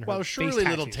get her on her Well, face surely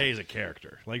Little tattoos? Tay's a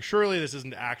character. Like, surely this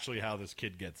isn't actually how this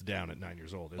kid gets down at 9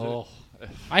 years old, is it?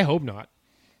 I hope not.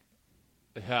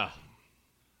 Yeah.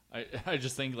 I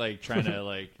just think, like, trying to,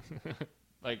 like,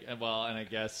 well, and I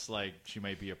guess, like, she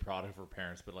might be a product of her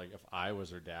parents, but, like, if I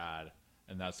was her dad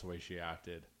and that's the way she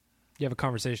acted. You have a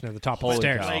conversation at the top of the Holy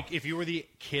stairs. cow. Like, if you were the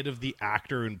kid of the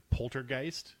actor in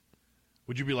Poltergeist,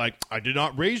 would you be like, I did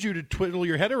not raise you to twiddle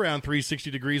your head around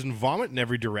 360 degrees and vomit in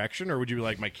every direction? Or would you be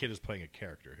like, my kid is playing a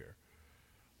character here?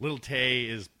 Little Tay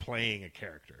is playing a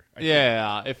character. I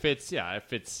think.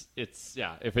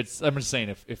 I'm just saying,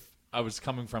 if I was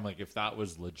coming from, like, if that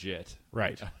was legit.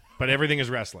 Right. But everything is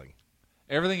wrestling.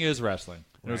 Everything is wrestling.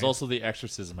 And there's Right. also the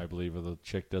exorcism, I believe, where the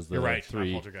chick does the You're right. Not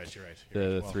 3. Poltergeist, you're right.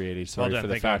 The Well, 380. Sorry well done, for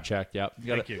the thank fact God. check. Yep.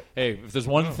 Thank you. Hey, if there's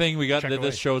one thing we got check that away.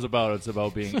 this show's about, it's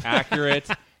about being accurate.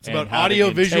 It's about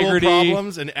audio-visual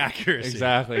problems and accuracy.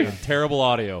 Exactly. And terrible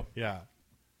audio. Yeah.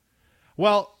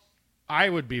 Well, I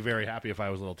would be very happy if I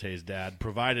was Little Tay's dad,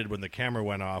 provided when the camera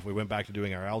went off, we went back to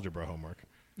doing our algebra homework.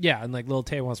 Yeah, and like Lil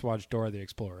Tay wants to watch Dora the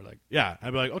Explorer. Like, Yeah,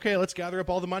 I'd be like, okay, let's gather up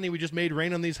all the money we just made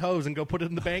rain on these hoes and go put it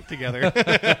in the bank together.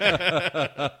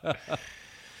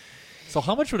 So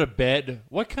how much would a bed?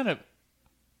 What kind of?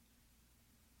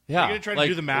 Yeah, You're going to try to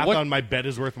do the math on my bed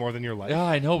is worth more than your life? Yeah,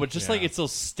 I know, but just like Yeah. it's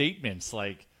those statements,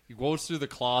 like he goes through the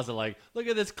closet, like look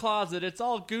at this closet, it's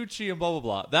all Gucci and blah blah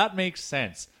blah. That makes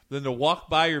sense. Then to walk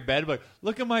by your bed, like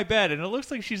look at my bed, and it looks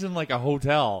like she's in like a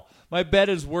hotel. My bed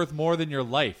is worth more than your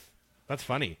life. That's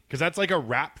funny, because that's like a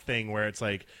rap thing where it's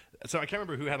like, so I can't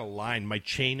remember who had a line, my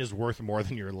chain is worth more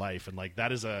than your life, and like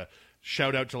that is a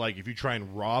shout out to like, if you try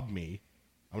and rob me,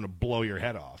 I'm going to blow your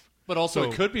head off. But also, So-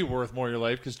 it could be worth more your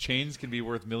life because chains can be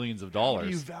worth millions of How dollars.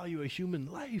 do you value a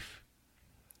human life?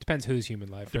 depends whose human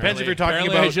life. Depends if you're talking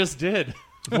Apparently about I just did.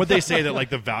 what they say that like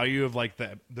the value of like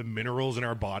the minerals in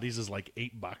our bodies is like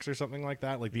 $8 or something like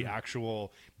that. Like the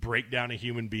actual break down a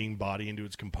human being body into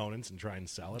its components and try and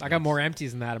sell it. I got more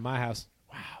empties than that in my house.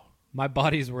 Wow. My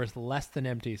body's worth less than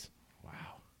empties. Wow.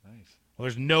 Nice. Well,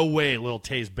 there's no way Lil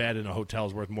Tay's bed in a hotel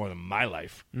is worth more than my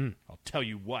life. I'll tell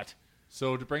you what.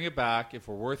 So to bring it back, if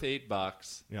we're worth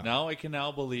 $8, Yeah. now I can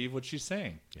now believe what she's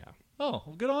saying. Yeah. Oh,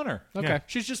 well, good on her. Okay. Yeah.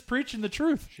 She's just preaching the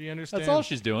truth. She understands. That's all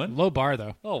she's doing. Low bar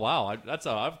though. Oh wow, I've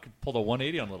pulled a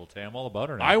 180 on Little Tay. I'm all about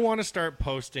her now. I want to start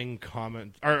posting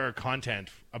or content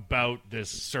about this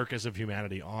circus of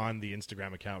humanity on the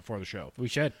Instagram account for the show. We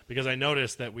should. Because I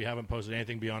noticed that we haven't posted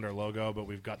anything beyond our logo, but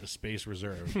we've got the space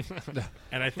reserved.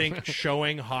 And I think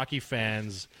showing hockey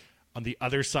fans on the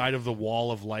other side of the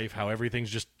wall of life how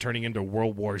everything's just turning into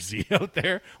World War Z out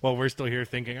there while we're still here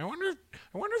thinking, I wonder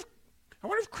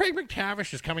if Craig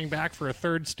McTavish is coming back for a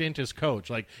third stint as coach.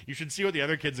 Like, you should see what the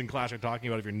other kids in class are talking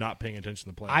about if you're not paying attention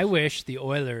to the plays. I wish the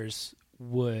Oilers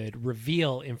would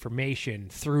reveal information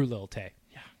through Lil Tay.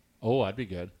 Oh, that'd be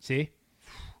good. See?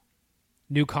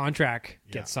 New contract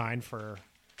gets signed for,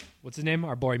 what's his name?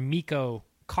 Our boy Mikko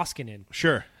Koskinen.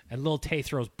 Sure. And Lil Tay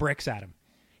throws bricks at him.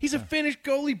 He's a Finnish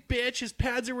goalie, bitch. His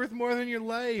pads are worth more than your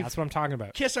life. That's what I'm talking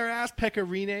about. Kiss our ass,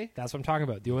 Pecorine. That's what I'm talking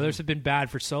about. The Oilers have been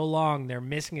bad for so long. They're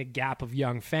missing a gap of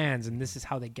young fans, and this is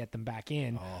how they get them back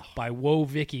in by Woe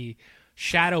Vicky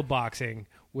shadow boxing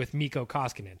with Mikko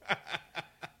Koskinen.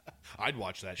 I'd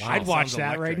watch that shit. I'd watch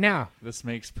that right now. This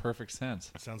makes perfect sense.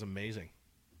 That sounds amazing.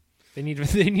 They need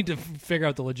to figure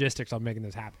out the logistics on making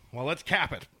this happen. Well, let's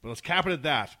cap it. Let's cap it at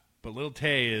that. But Lil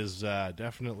Tay is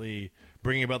definitely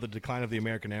bringing about the decline of the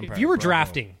American Empire. If you were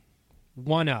drafting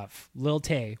one of Lil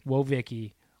Tay, Woe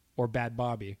Vicky, or Bad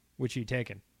Bobby, which are you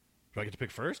taking? Do I get to pick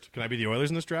first? Can I be the Oilers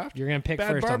in this draft? You're going to pick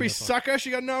Bad first. Bad Barbie on this one. sucker.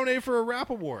 She got nominated for a rap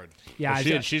award. Yeah,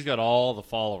 Well, she's got all the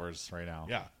followers right now.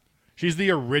 Yeah. She's the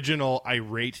original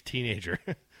irate teenager.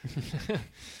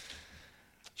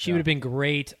 she would have been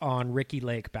great on Ricky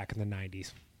Lake back in the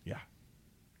 90s. Yeah.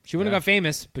 She wouldn't have got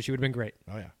famous, but she would have been great.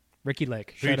 Oh, yeah. Ricky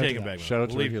Lake. Who are you Shout out to taking, that. Bagman? Shout out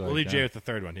to We'll Ricky leave, Lake, we'll leave yeah. Jay with the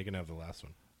third one. He can have the last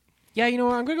one. Yeah, you know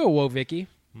what? I'm going to go Woe Vicky.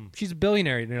 She's a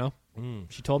billionaire, you know.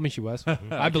 She told me she was.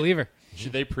 I believe her.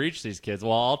 They preach these kids.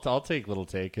 Well, I'll take Little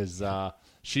Tay because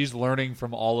she's learning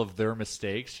from all of their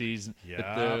mistakes.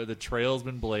 The trail's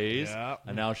been blazed,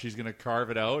 and now she's going to carve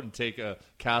it out and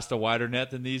cast a wider net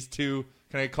than these two.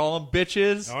 Can I call them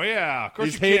bitches? Oh, yeah. Of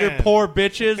course These you hater can. poor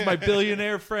bitches. My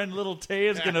billionaire friend Little Tay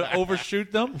is going to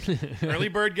overshoot them. Early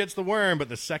bird gets the worm, but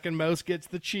the second mouse gets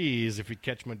the cheese, if you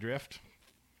catch my drift.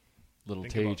 Little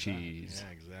Think Tay about cheese.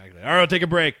 Yeah, exactly. All right, I'll take a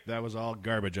break. That was all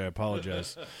garbage. I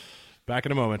apologize. Back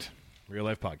in a moment. Real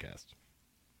Life Podcast.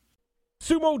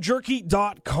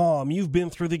 SumoJerky.com. You've been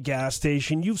through the gas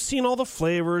station. You've seen all the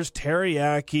flavors,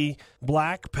 teriyaki,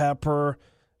 black pepper,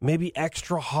 maybe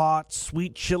extra hot,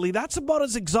 sweet chili. That's about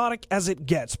as exotic as it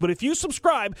gets. But if you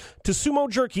subscribe to Sumo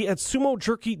Jerky at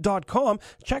SumoJerky.com,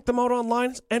 check them out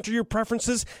online, enter your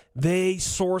preferences. They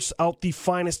source out the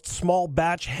finest small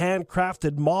batch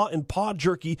handcrafted maw and paw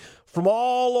jerky from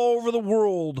all over the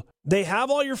world. They have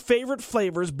all your favorite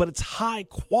flavors, but it's high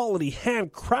quality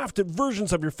handcrafted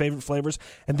versions of your favorite flavors,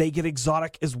 and they get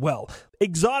exotic as well.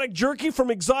 Exotic jerky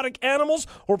from exotic animals,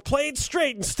 or play it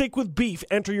straight and stick with beef.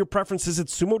 Enter your preferences at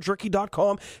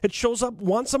sumojerky.com. It shows up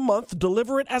once a month.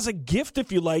 Deliver it as a gift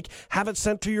if you like. Have it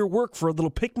sent to your work for a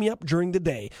little pick-me-up during the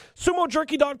day.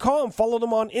 Sumojerky.com. Follow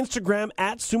them on Instagram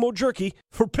at sumojerky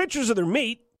for pictures of their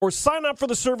meat, or sign up for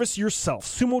the service yourself.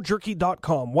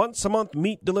 SumoJerky.com. Once a month,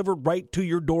 meat delivered right to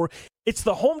your door. It's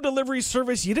the home delivery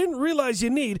service you didn't realize you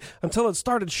need until it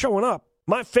started showing up.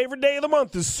 My favorite day of the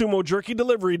month is Sumo Jerky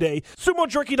Delivery Day.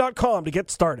 SumoJerky.com to get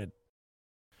started.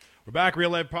 We're back. Real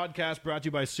Life Podcast brought to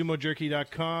you by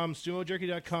SumoJerky.com.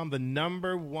 SumoJerky.com, the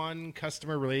 #1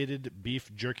 customer-related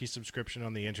beef jerky subscription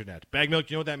on the internet. Bag milk,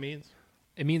 you know what that means?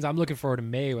 It means I'm looking forward to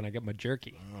May when I get my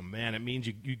jerky. Oh, man, it means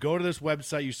you go to this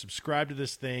website, you subscribe to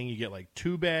this thing, you get like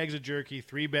 2 bags of jerky,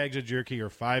 3 bags of jerky, or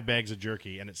 5 bags of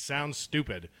jerky, and it sounds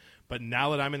stupid, but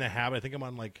now that I'm in the habit, I think I'm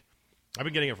on I've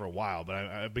been getting it for a while, but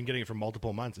I've been getting it for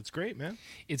multiple months. It's great, man.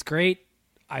 It's great.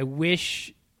 I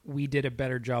wish we did a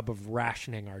better job of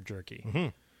rationing our jerky. Mm-hmm.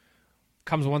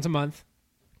 Comes once a month.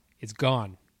 It's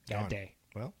gone that day.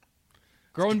 Well,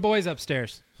 growing boys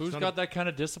upstairs. Who's got that kind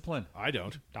of discipline? I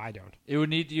don't. I don't. You would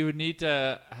need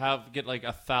to get like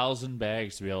 1,000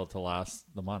 bags to be able to last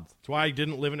the month. That's why I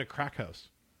didn't live in a crack house.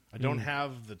 I don't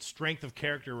have the strength of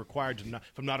character required to not,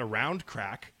 if I'm not around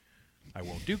crack, I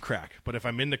won't do crack. But if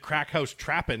I'm in the crack house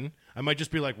trapping, I might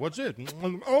just be like, what's it?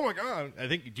 Oh, my God. I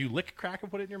think, do you lick crack and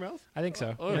put it in your mouth? I think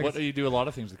so. Oh, you do a lot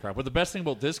of things with crack. But the best thing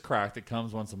about this crack that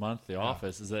comes once a month to the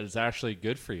office is that it's actually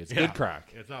good for you. It's good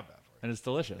crack. It's not bad for you. And it's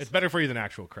delicious. It's better for you than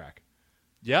actual crack.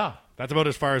 Yeah. That's about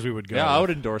as far as we would go. Yeah, I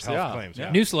would endorse health that. claims. Yeah.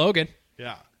 New slogan.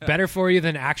 Yeah. Better for you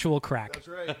than actual crack. That's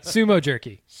right. Sumo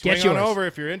jerky. Swing Get on yours. over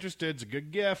if you're interested. It's a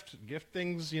good gift. Gift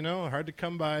things, hard to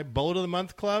come by. Bullet of the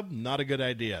Month Club, not a good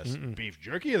idea. Beef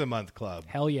Jerky of the Month Club.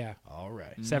 Hell yeah. All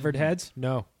right. Severed heads?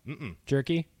 No.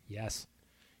 Jerky? Yes.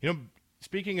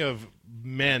 Speaking of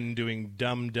men doing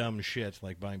dumb shit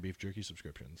like buying beef jerky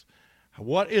subscriptions,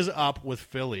 what is up with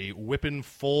Philly whipping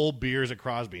full beers at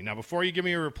Crosby? Now, before you give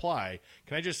me a reply,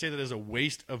 can I just say that is a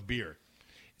waste of beer?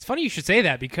 It's funny you should say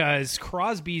that because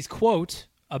Crosby's quote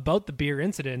about the beer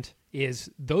incident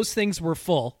is, "Those things were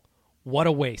full. What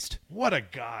a waste." What a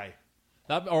guy.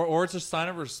 Or it's a sign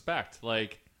of respect.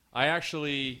 Like, Here's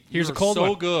you're a cold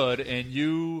so one. good, and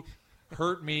you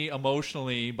hurt me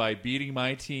emotionally by beating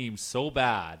my team so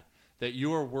bad that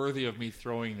you are worthy of me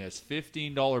throwing this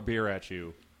 $15 beer at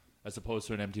you as opposed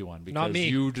to an empty one because Not me.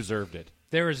 you deserved it.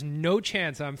 There is no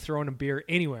chance I'm throwing a beer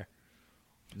anywhere.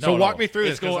 So walk me through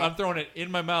this. I'm throwing it in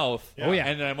my mouth. Yeah. Oh, yeah.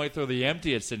 And then I might throw the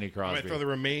empty at Sidney I Crosby. might throw the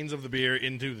remains of the beer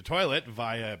into the toilet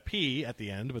via pee at the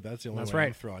end, but that's the only way right.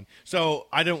 I'm throwing. So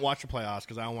I didn't watch the playoffs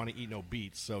because I don't want to eat no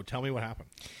beets. So tell me what happened.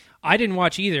 I didn't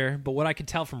watch either, but what I could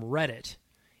tell from Reddit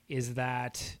is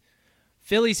that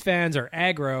Phillies fans are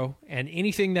aggro, and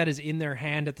anything that is in their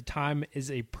hand at the time is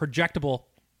a projectable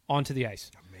onto the ice.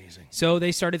 Amazing. So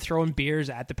they started throwing beers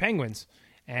at the Penguins,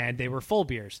 and they were full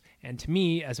beers. And to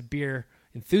me, as a beer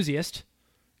enthusiast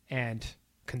and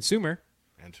consumer,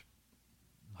 And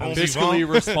fiscally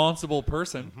responsible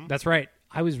person. that's right,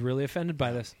 I was really offended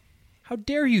by this. How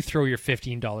dare you throw your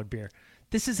 $15 beer?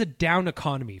 This is a down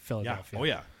economy, yeah. Philadelphia. Oh,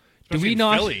 yeah. Do Especially we in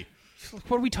not? Philly.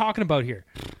 What are we talking about here?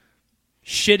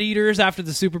 Shit eaters after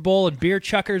the Super Bowl and beer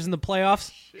chuckers in the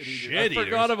playoffs? Shit I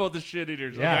forgot eaters. about the shit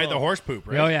eaters. Yeah. Yeah, the horse poop,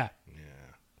 right? Oh, yeah.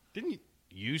 Didn't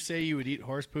you say you would eat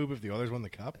horse poop if the others won the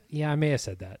cup? Yeah, I may have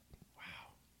said that.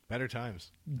 Better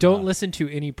times. Don't listen to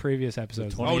any previous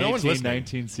episodes. Oh, no one's listening.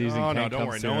 19 season. No, can't don't come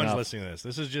worry. soon No one's enough. listening to this.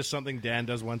 This is just something Dan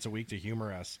does once a week to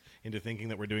humor us into thinking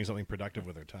that we're doing something productive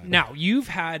with our time. Now, you've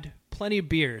had plenty of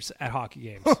beers at hockey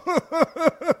games.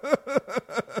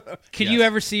 Could you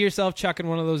ever see yourself chucking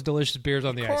one of those delicious beers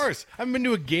on the Of ice? course. I haven't been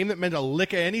to a game that meant a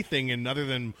lick of anything in other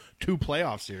than 2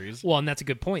 playoff series. Well, and that's a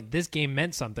good point. This game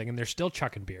meant something, and they're still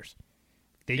chucking beers.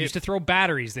 They used to throw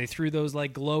batteries. They threw those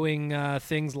like glowing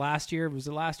things last year. Was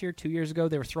it last year? 2 years ago?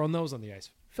 They were throwing those on the ice.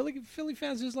 Philly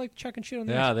fans just like chucking shit on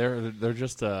the Yeah, ice. they're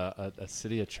just a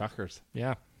city of chuckers.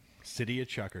 Yeah. City of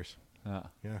Chuckers. Yeah.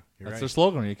 Yeah, you're That's right. their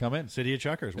slogan when you come in. City of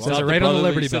Chuckers. It's Well, Says not it right on the brotherly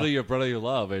Liberty Bell. city of brother you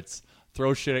love. It's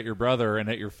throw shit at your brother and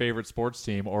at your favorite sports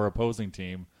team or opposing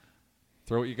team.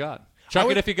 Throw what you got. Chuck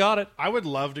would- it if you got it. I would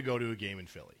love to go to a game in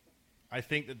Philly. I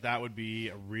think that would be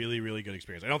a really, really good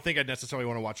experience. I don't think I'd necessarily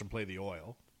want to watch them play the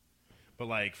Oil. But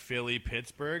like Philly,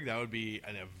 Pittsburgh, that would be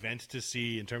an event to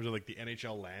see in terms of like the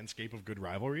NHL landscape of good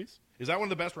rivalries. Is that one of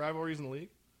the best rivalries in the league?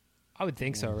 I would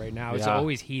think so right now. It's Yeah.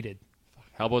 always heated.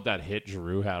 How about that hit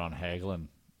Giroux had on Hagelin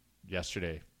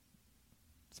yesterday?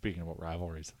 Speaking about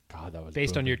rivalries, God, that was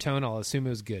Based on booming. your tone, I'll assume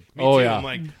it was good. Me Oh, too. yeah. I'm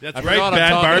like, that's I right, forgot I'm Bad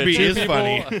talking to Barbie two is people.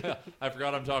 funny. I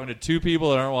forgot I'm talking to 2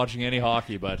 people that aren't watching any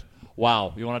hockey, but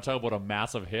wow, you want to talk about a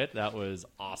massive hit? That was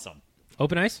awesome.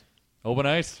 Open ice? Open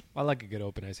ice. I like a good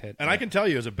open ice hit. And I can tell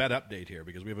you as a bet update here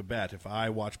because we have a bet. If I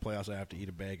watch playoffs, I have to eat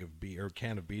a bag of or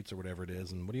can of beets or whatever it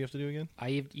is. And what do you have to do again?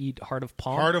 I eat Heart of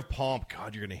Palm. Heart of Palm.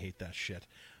 God, you're going to hate that shit.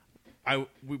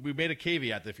 We made a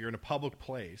caveat that if you're in a public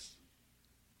place,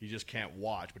 you just can't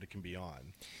watch, but it can be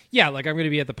on. Yeah, like I'm going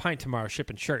to be at the Pint tomorrow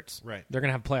shipping shirts. Right. They're going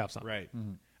to have playoffs on. Right.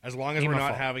 As long as Ain't we're my not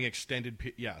fault. having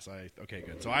extended. Yes. Okay,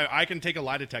 good. So I can take a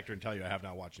lie detector and tell you I have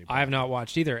not watched any. I have not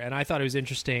watched either. And I thought it was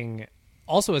interesting,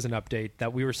 also as an update,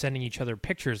 that we were sending each other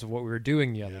pictures of what we were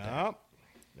doing the other day. Yeah.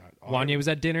 Wanya was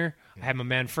at dinner. I had my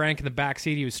man Frank in the back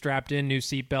seat. He was strapped in, new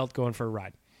seatbelt, going for a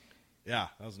ride. Yeah,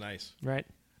 that was nice. Right?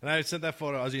 And I sent that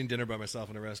photo. I was eating dinner by myself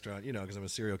in a restaurant, because I'm a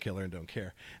serial killer and don't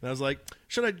care. And I was like,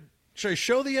 should I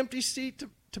show the empty seat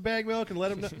to Bag Milk and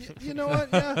let him know? You know what?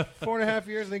 Yeah, 4.5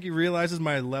 years. I think he realizes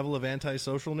my level of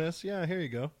antisocialness. Yeah, here you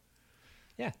go.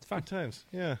 Yeah, it's fun. Good times.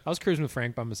 Yeah, I was cruising with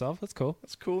Frank by myself. That's cool.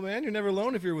 that's cool, man. You're never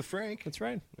alone if you're with Frank. That's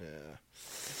right. Yeah.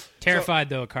 Terrified,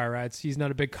 though, of car rides. He's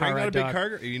not a big car Frank, not ride a big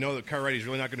dog. car. You know the car ride he's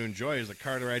really not going to enjoy is the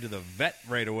car ride to the vet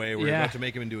right away. We're Yeah. about to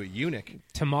make him into a eunuch.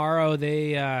 Tomorrow,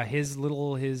 they his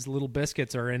little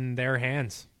biscuits are in their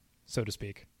hands, so to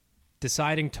speak.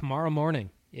 Deciding tomorrow morning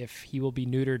if he will be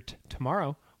neutered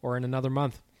tomorrow or in another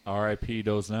month. R.I.P.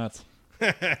 Those nuts.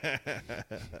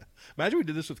 Imagine we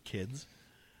did this with kids.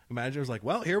 Imagine it was like,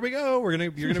 well, here we go. You're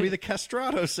gonna be the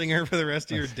castrato singer for the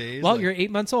rest of your days. Well, Like, you're 8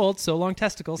 months old, so long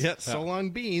testicles. yeah, so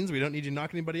long beans. We don't need you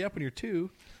knocking anybody up when you're 2.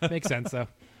 Makes sense, though.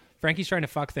 Frankie's trying to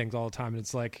fuck things all the time, and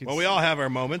it's like... Well, we all have our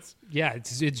moments. Yeah,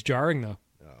 it's jarring, though.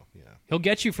 Oh, yeah. He'll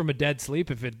get you from a dead sleep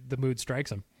if the mood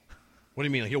strikes him. What do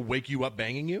you mean? Like, he'll wake you up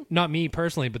banging you? Not me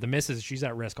personally, but the missus, she's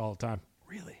at risk all the time.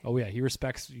 Really? Oh, yeah, he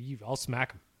respects you. I'll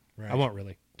smack him. Right. I won't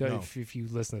really. No. If you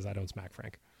listen to this, I don't smack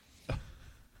Frank.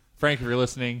 Frank, if you're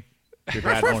listening, your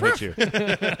dad won't hit you.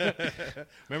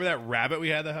 Remember that rabbit we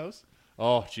had at the house?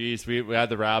 Oh, geez. We had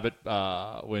the rabbit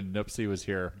when Nupsy was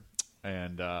here.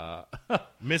 And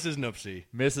Mrs. Nupsy.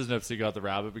 Mrs. Nupsy got the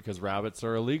rabbit because rabbits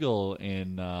are illegal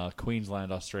in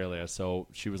Queensland, Australia. So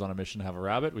she was on a mission to have a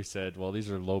rabbit. We said, well, these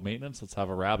are low maintenance. Let's have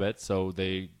a rabbit. So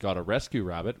they got a rescue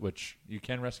rabbit, which you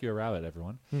can rescue a rabbit,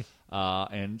 everyone,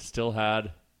 and still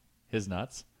had his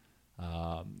nuts.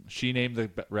 She named the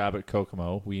rabbit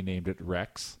Kokomo. We named it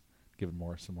Rex, given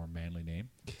some more manly name.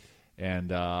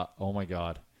 And oh my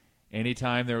God,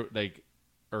 anytime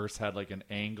Earth had like an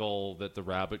angle that the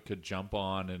rabbit could jump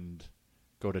on and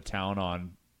go to town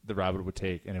on, the rabbit would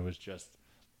take, and it was just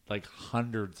like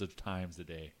hundreds of times a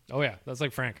day. Oh yeah, that's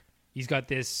like Frank. He's got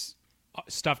this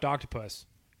stuffed octopus,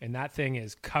 and that thing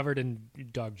is covered in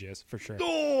dog jizz for sure.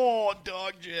 Oh,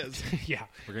 dog jizz. Yeah,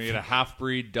 We're going to get a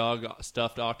half-breed dog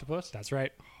stuffed octopus? that's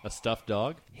right. A stuffed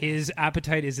dog? His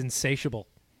appetite is insatiable.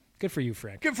 Good for you,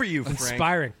 Frank. Good for you, Frank.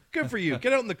 Inspiring. Good for you.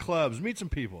 Get out in the clubs. Meet some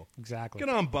people. Exactly. Get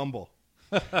on Bumble.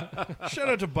 Shout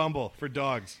out to Bumble for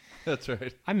dogs. That's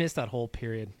right. I missed that whole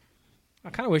period. I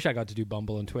kind of wish I got to do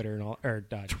Bumble and Twitter and all, or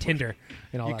Tinder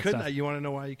and all You that couldn't. stuff. You want to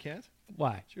know why you can't?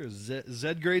 Why? You're a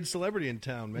Z-grade celebrity in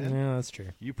town, man. Yeah, that's true.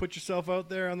 You put yourself out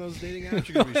there on those dating apps,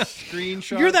 you're going to be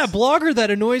screenshots. You're that blogger that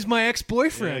annoys my Yeah,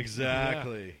 ex-boyfriend.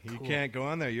 exactly. You can't go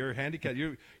on there. You're handicapped.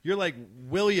 You're like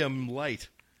William Light.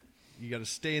 You got to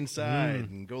stay inside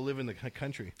and go live in the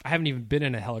country. I haven't even been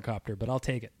in a helicopter, but I'll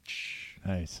take it.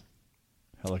 Nice.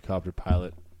 Helicopter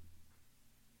pilot.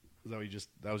 Is that what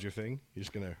that was your thing? You're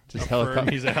just gonna Just affirm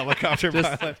helicopter. he's a helicopter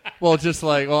pilot. Well, just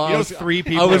like, well, You know, 3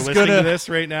 people are listening to this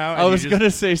right now. I was going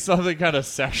to say something kind of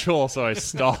sexual, so I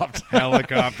stopped.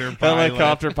 helicopter pilot.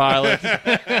 Helicopter pilot.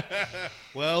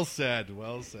 Well said.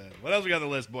 Well said. What else we got on the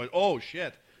list, boys? Oh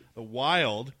shit! The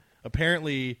Wild.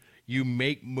 Apparently, you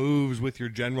make moves with your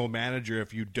general manager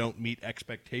if you don't meet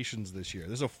expectations this year.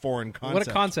 This is a foreign concept. What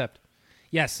a concept.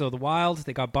 Yes, so the Wild,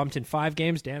 they got bumped in 5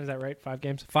 games. Dan, is that right? 5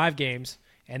 games? 5 games,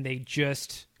 and they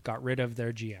just got rid of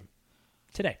their GM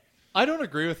today. I don't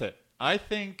agree with it. I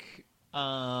think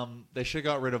they should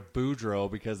have got rid of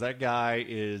Boudreaux because that guy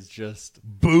is just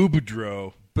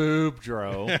Boobdro.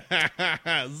 Boobdro.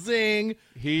 Zing.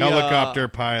 He, Helicopter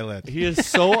pilot. He is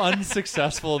so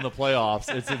unsuccessful in the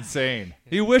playoffs. It's insane.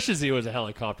 He wishes he was a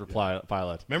helicopter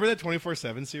pilot. Remember that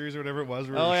 24/7 series or whatever it was?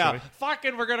 where Oh, we yeah. showed-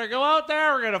 Fucking, we're going to go out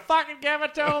there. We're going to fucking give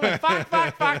it to him.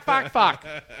 And fuck.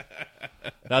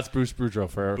 That's Bruce Boudreaux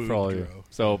for all of you. Boudreaux.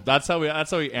 So that's how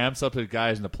he amps up his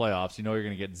guys in the playoffs. You know you're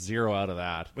going to get 0 out of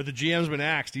that. But the GM's been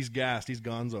axed. He's gassed. He's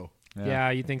gonzo. Yeah,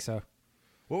 you'd think so.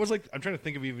 What was like? I'm trying to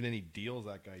think of even any deals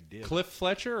that guy did. Cliff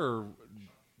Fletcher or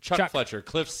Chuck Fletcher?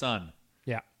 Cliff's son.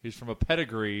 Yeah. He's from a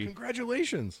pedigree.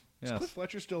 Congratulations. Yes. Is Cliff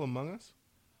Fletcher still among us?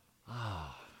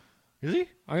 Is he?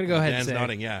 I'm going to go ahead Dan's and say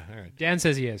nodding. Yeah. All right. Dan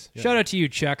says he is. Shout out to you,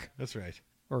 Chuck. That's right.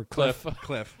 Or Cliff.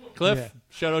 Cliff. Yeah.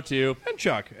 Shout out to you. And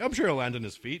Chuck. I'm sure he'll land on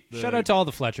his feet. Shout out to all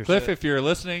the Fletchers. Cliff, if you're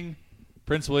listening,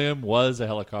 Prince William was a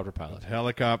helicopter pilot.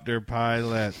 Helicopter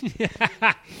pilot.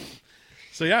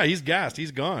 So, yeah, he's gassed.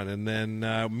 He's gone. And then,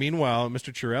 meanwhile,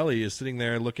 Mr. Chiarelli is sitting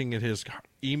there looking at his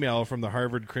email from the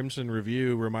Harvard Crimson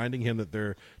Review reminding him that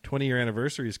their 20-year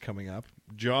anniversary is coming up.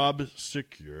 Job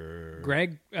secure.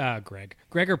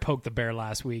 Gregor poked the bear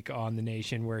last week on The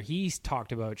Nation where he's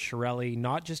talked about Chiarelli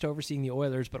not just overseeing the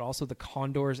Oilers, but also the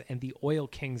Condors and the Oil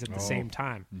Kings at the same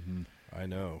time. Mm-hmm. I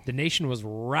know. The Nation was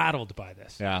rattled by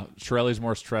this. Yeah, Chiarelli's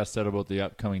more stressed out about the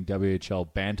upcoming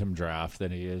WHL Bantam draft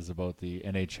than he is about the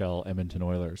NHL Edmonton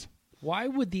Oilers. Why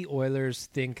would the Oilers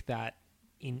think that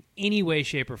in any way,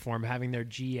 shape, or form having their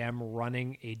GM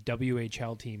running a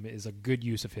WHL team is a good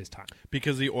use of his time?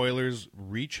 Because the Oilers'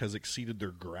 reach has exceeded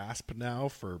their grasp now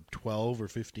for 12 or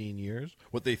 15 years.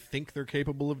 What they think they're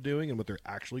capable of doing and what they're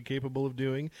actually capable of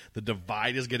doing, the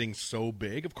divide is getting so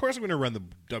big. Of course I'm going to run the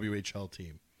WHL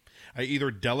team. I either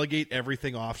delegate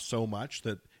everything off so much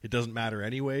that it doesn't matter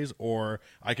anyways, or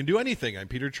I can do anything. I'm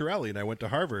Peter Chiarelli, and I went to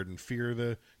Harvard and fear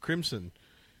the Crimson.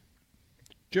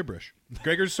 Gibberish.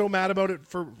 Gregor's so mad about it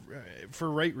for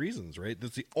right reasons, right?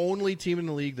 That's the only team in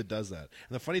the league that does that.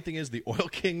 And the funny thing is the Oil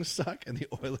Kings suck and the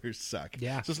Oilers suck.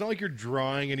 Yeah. So it's not like you're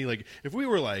drawing any, like, if we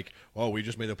were like, oh, we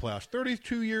just made the playoffs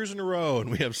 32 years in a row and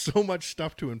we have so much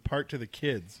stuff to impart to the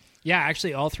kids. Yeah,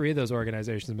 actually, all 3 of those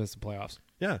organizations missed the playoffs.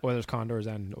 Yeah. Oilers, Condors,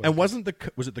 and Oilers. And was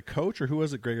it the coach or who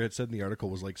was it Gregor had said in the article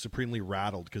was like supremely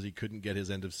rattled because he couldn't get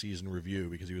his end of season review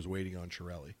because he was waiting on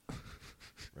Chiarelli.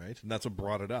 Right? And that's what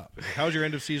brought it up. Like, how's your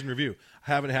end of season review?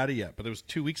 I haven't had it yet, but it was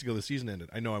 2 weeks ago the season ended.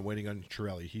 I know I'm waiting on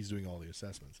Chiarelli. He's doing all the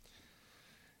assessments.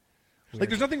 Like,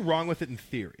 there's nothing wrong with it in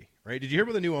theory, right? Did you hear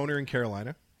about the new owner in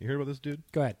Carolina? You heard about this dude?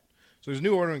 Go ahead. So there's a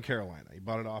new owner in Carolina. He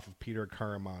bought it off of Peter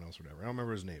Karamanos or whatever. I don't remember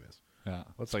what his name is. Yeah,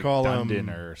 Let's like call Dundon him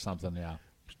or something. Yeah,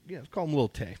 let's call him Lil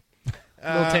Tay.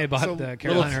 Lil Tay bought the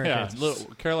Carolina Hurricanes.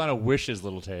 Carolina wishes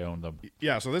Little Tay owned them.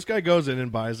 Yeah, so this guy goes in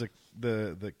and buys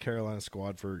the Carolina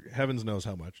squad for heavens knows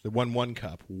how much. They won 1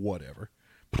 cup, whatever.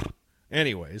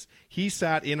 Anyways, he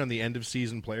sat in on the end of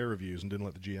season player reviews and didn't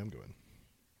let the GM go in.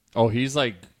 Oh, he's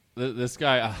like this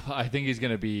guy. I think he's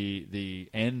going to be the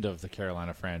end of the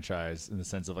Carolina franchise in the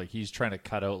sense of like he's trying to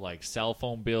cut out like cell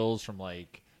phone bills from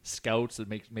like scouts that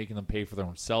making them pay for their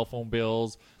own cell phone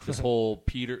bills. This whole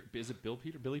Billy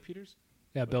Peters?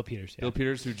 Yeah, Bill Peters. Yeah. Bill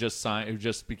Peters, who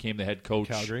just became the head coach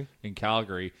Calgary. in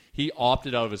Calgary. He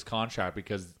opted out of his contract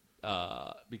because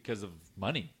because of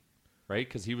money, right?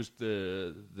 Because he was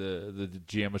the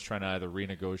GM was trying to either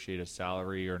renegotiate a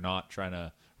salary or not trying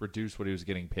to reduce what he was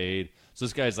getting paid. So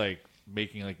this guy's like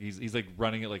making like he's like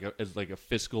running it as a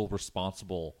fiscal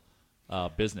responsible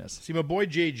business. See, my boy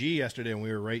JG yesterday when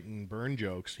we were writing burn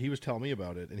jokes, he was telling me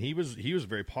about it, and he was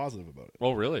very positive about it.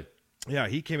 Oh, really? Yeah,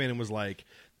 he came in and was like,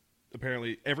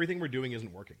 apparently everything we're doing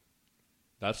isn't working.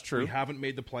 That's true. We haven't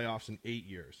made the playoffs in 8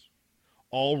 years.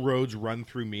 All roads run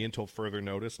through me until further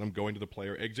notice, and I'm going to the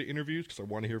player exit interviews because I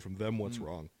want to hear from them what's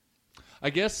wrong. I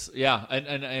guess, yeah,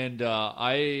 and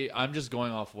I'm just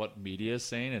going off what media is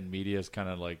saying, and media is kind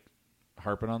of like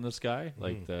harping on this guy,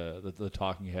 like the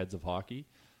talking heads of hockey.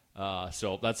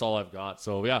 So that's all I've got.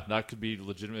 So yeah, that could be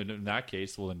legitimate in that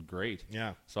case. Well, then great.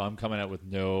 Yeah. So I'm coming out with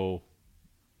no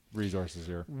resources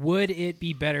here. Would it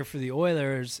be better for the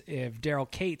Oilers if Daryl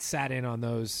Cates sat in on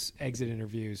those exit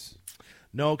interviews?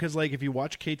 No, because like if you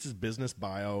watch Cates' business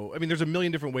bio, I mean, there's a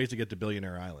million different ways to get to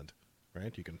Billionaire Island.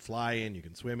 Right? You can fly in, you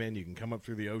can swim in, you can come up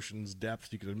through the ocean's depths.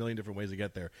 There's a million different ways to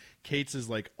get there. Cates is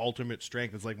like ultimate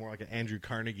strength. It's like more like an Andrew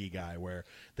Carnegie guy where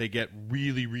they get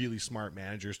really, really smart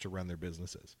managers to run their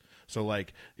businesses. So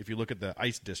like if you look at the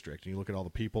Ice District and you look at all the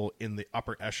people in the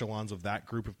upper echelons of that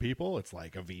group of people, it's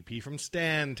like a VP from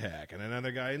Stantec and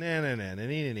another guy,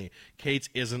 Cates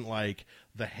isn't like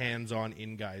the hands-on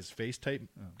in-guy's face type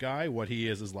guy. What he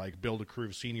is like build a crew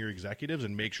of senior executives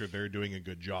and make sure they're doing a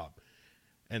good job.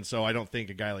 And so I don't think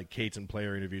a guy like Cates in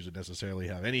player interviews would necessarily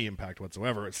have any impact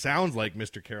whatsoever. It sounds like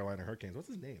Mr. Carolina Hurricanes. What's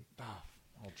his name?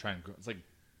 I'll try and go. It's like,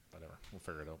 whatever. We'll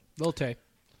figure it out. Lil Tay.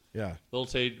 Yeah. Lil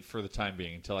Tay for the time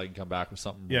being until I can come back with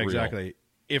something Yeah, real. exactly.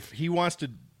 If he wants to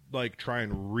like try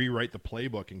and rewrite the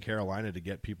playbook in Carolina to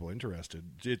get people interested,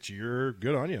 you're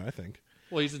good on you, I think.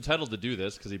 Well, he's entitled to do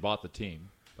this because he bought the team.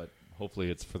 But hopefully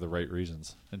it's for the right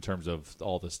reasons in terms of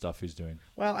all the stuff he's doing.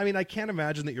 Well, I mean, I can't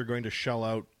imagine that you're going to shell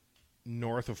out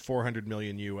north of $400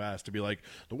 million US to be like,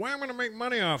 the way I'm going to make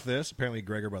money off this, apparently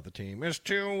Gregor bought the team, is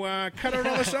to cut out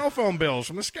all the cell phone bills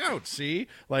from the scouts. See,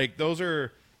 like those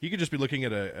are, you could just be looking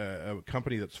at a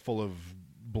company that's full of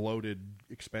bloated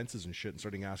expenses and shit and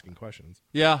starting asking questions.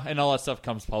 Yeah, and all that stuff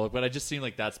comes public, but I just seem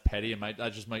like that's petty.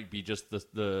 That just might be just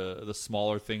the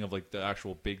smaller thing of like the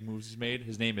actual big moves he's made.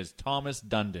 His name is Thomas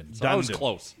Dundon. So I was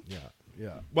close. Yeah.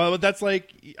 Yeah. Well, that's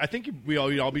like, I think we'd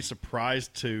all be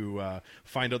surprised to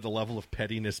find out the level of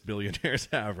pettiness billionaires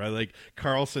have, right? Like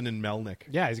Carlson and Melnick.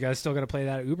 Yeah, he's still got to play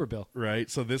that Uber bill. Right.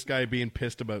 So this guy being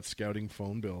pissed about scouting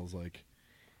phone bills, like.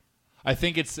 I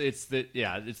think it's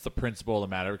the principle of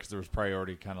the matter because there was probably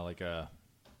already kind of like a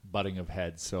butting of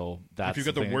heads. So that's if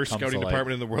you've got the worst scouting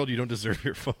department in the world, you don't deserve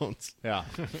your phones. Yeah.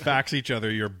 Fax each other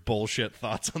your bullshit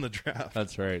thoughts on the draft.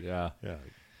 That's right. Yeah. Yeah.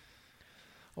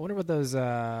 I wonder what those.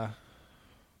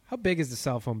 How big is the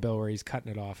cell phone bill where he's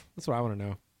cutting it off? That's what I want to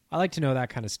know. I like to know that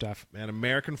kind of stuff. Man,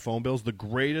 American phone bills, the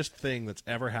greatest thing that's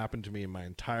ever happened to me in my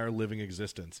entire living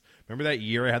existence. Remember that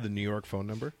year I had the New York phone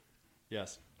number?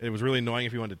 Yes. It was really annoying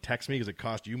if you wanted to text me because it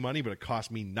cost you money, but it cost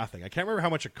me nothing. I can't remember how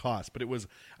much it cost, but it was.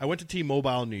 I went to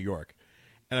T-Mobile in New York,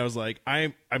 and I was like,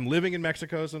 I'm living in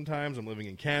Mexico sometimes. I'm living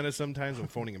in Canada sometimes. I'm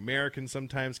phoning American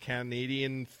sometimes.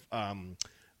 Canadian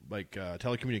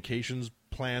telecommunications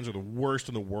plans are the worst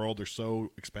in the world. They're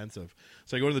so expensive.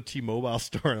 So I go to the T-Mobile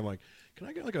store, and I'm like, can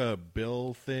I get like a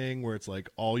bill thing where it's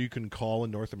like all you can call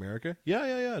in North America?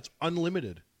 Yeah. It's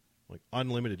unlimited. Like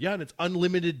unlimited. Yeah, and it's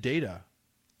unlimited data.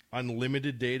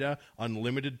 Unlimited data,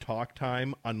 unlimited talk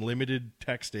time, unlimited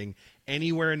texting,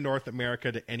 anywhere in North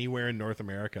America to anywhere in North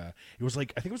America. It was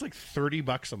like, I think it was like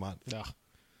 $30 a month. Ugh.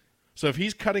 So if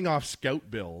he's cutting off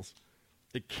scout bills,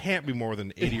 it can't be more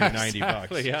than $80 or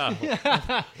 $90.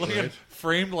 Yeah. Look at him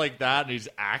framed like that, and he's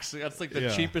actually, that's like the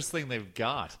cheapest thing they've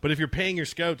got. But if you're paying your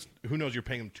scouts, who knows, you're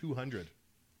paying them $200.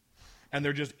 And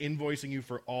they're just invoicing you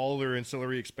for all their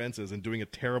ancillary expenses and doing a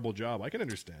terrible job. I can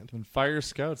understand. And fire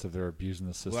scouts if they're abusing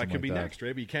the system. Well, that could like be that. next,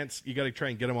 right? But you got to try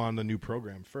and get them on the new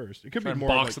program first. It could Try be and more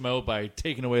box like, them out by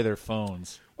taking away their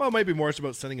phones. Well, it might be more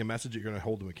about sending a message that you're going to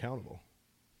hold them accountable.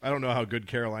 I don't know how good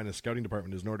Carolina's scouting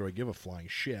department is, nor do I give a flying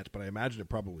shit, but I imagine it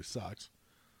probably sucks.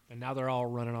 And now they're all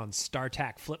running on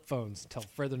StarTAC flip phones until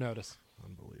further notice.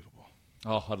 Unbelievable.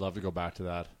 Oh, I'd love to go back to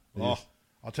that. Oh,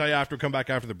 I'll tell you after we come back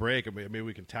after the break. Maybe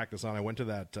we can tack this on. I went to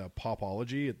that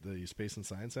Popology at the Space and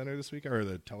Science Center this week, or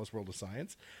the TELUS World of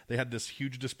Science. They had this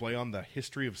huge display on the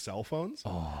history of cell phones.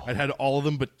 Oh. I'd had all of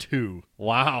them but 2.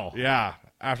 Wow. Yeah.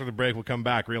 After the break, we'll come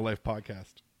back. Real Life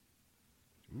Podcast.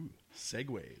 Ooh,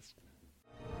 segues.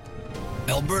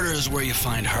 Alberta is where you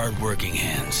find hard-working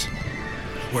hands,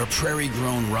 where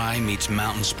prairie-grown rye meets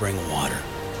mountain spring water,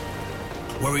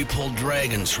 where we pull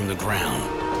dragons from the ground,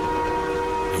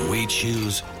 And we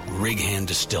choose Rig Hand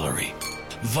Distillery.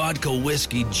 Vodka,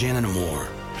 whiskey, gin, and more.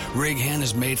 Rig Hand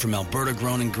is made from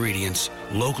Alberta-grown ingredients,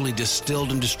 locally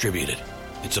distilled and distributed.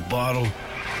 It's a bottle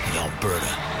of Alberta.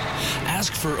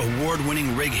 Ask for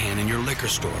award-winning Rig Hand in your liquor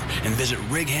store and visit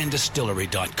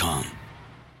righanddistillery.com.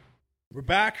 We're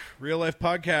back, Real Life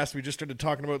Podcast. We just started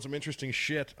talking about some interesting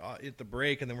shit at the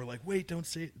break, and then we're like, "Wait,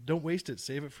 don't waste it.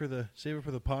 Save it for the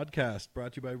podcast."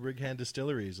 Brought to you by Rig Hand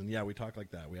Distilleries, and yeah, we talk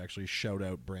like that. We actually shout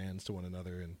out brands to one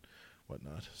another and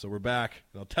whatnot. So we're back,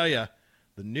 and I'll tell you,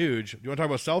 the Nuge. Do you want to talk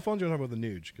about cell phones? Or do you want to talk about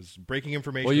the Nuge? Because breaking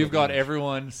information. Well, you've got Nuge.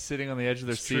 everyone sitting on the edge of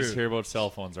their seats true. here about cell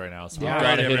phones right now. So Yeah. we've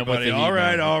got to hit them with the heat. All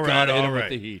right, man. all We've right, gotta hit all 'em with right.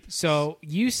 the heat. So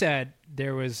you said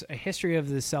there was a history of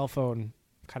the cell phone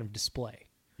kind of display.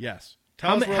 Yes.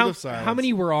 Tell us World of Silence. How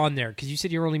many were on there? Because you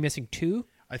said you were only missing 2?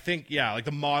 I think, yeah, like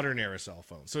the modern era cell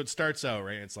phone. So it starts out,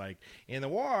 right? It's like, in the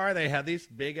war, they had these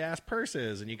big-ass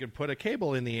purses, and you could put a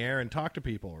cable in the air and talk to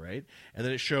people, right? And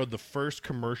then it showed the first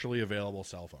commercially available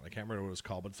cell phone. I can't remember what it was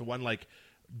called, but it's the one like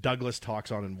Douglas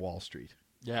talks on in Wall Street.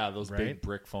 Yeah, those Right? big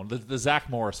brick phones. The Zach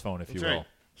Morris phone, if That's you will. right.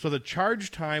 So the charge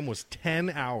time was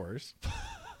 10 hours,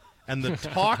 and the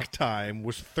talk time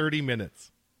was 30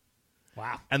 minutes.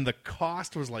 Wow. And the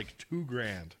cost was like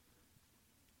 $2,000.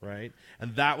 Right,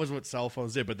 and that was what cell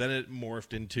phones did. But then it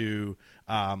morphed into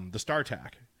the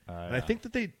StarTAC, and I think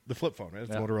that the flip phone, right?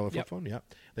 It's the Motorola flip phone. Yeah,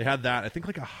 they had that. I think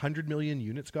like 100 million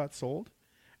units got sold,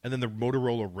 and then the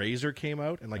Motorola Razr came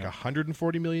out, and like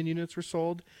 140 million units were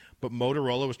sold. But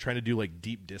Motorola was trying to do like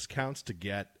deep discounts to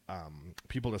get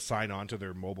people to sign on to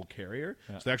their mobile carrier,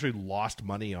 so they actually lost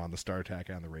money on the StarTAC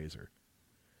and the Razr.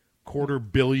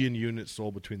 250 million units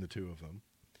sold between the two of them.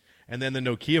 And then the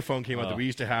Nokia phone came out that we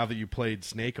used to have that you played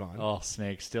Snake on. Oh,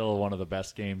 Snake, still one of the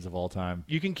best games of all time.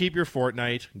 You can keep your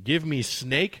Fortnite. Give me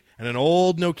Snake and an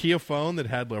old Nokia phone that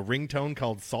had a ringtone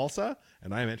called Salsa,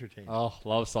 and I'm entertained. Oh,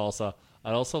 love Salsa.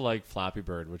 I also like Flappy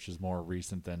Bird, which is more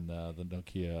recent than the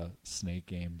Nokia Snake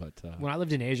game. But when I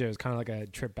lived in Asia, it was kind of like a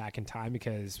trip back in time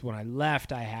because when I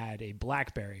left, I had a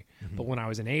BlackBerry. But when I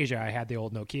was in Asia, I had the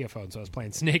old Nokia phone. So I was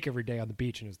playing Snake every day on the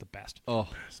beach, and it was the best. Oh,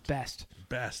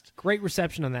 Best. Great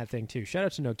reception on that thing, too. Shout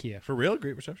out to Nokia. For real?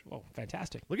 Great reception. Oh,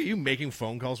 fantastic. Look at you making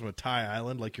phone calls from a Thai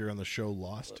island like you're on the show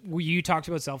Lost. You talked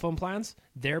about cell phone plans.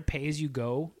 Their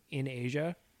pay-as-you-go in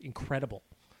Asia, incredible.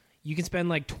 You can spend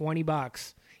like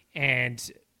 $20,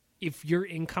 and if your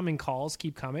incoming calls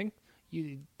keep coming,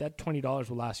 that $20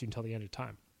 will last you until the end of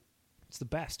time. It's the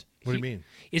best. What do you mean?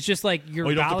 It's just like your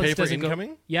you don't have to balance pay for doesn't incoming?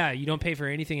 go. Yeah, you don't pay for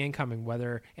anything incoming,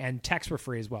 and texts were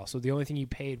free as well. So the only thing you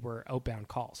paid were outbound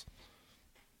calls.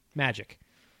 Magic.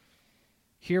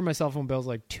 Here, my cell phone bill is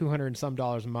like $200 and some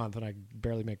a month, and I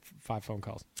barely make 5 phone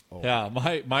calls. Oh. Yeah,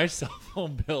 my cell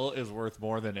phone bill is worth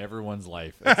more than everyone's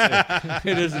life.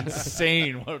 It is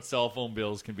insane what cell phone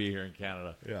bills can be here in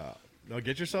Canada. Yeah. No,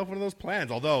 get yourself one of those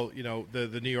plans. Although,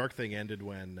 the New York thing ended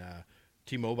when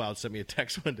T-Mobile sent me a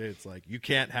text one day. It's like, you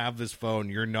can't have this phone.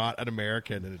 You're not an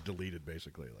American. And it deleted,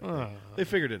 basically. Like they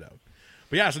figured it out.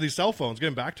 But yeah, so these cell phones,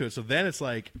 getting back to it. So then it's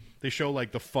like they show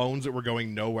like the phones that were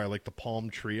going nowhere, like the Palm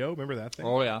Trio. Remember that thing?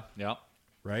 Oh, yeah. Yeah.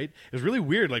 Right? It was really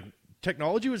weird. Like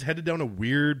technology was headed down a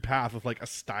weird path with like a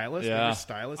stylus. Yeah. Remember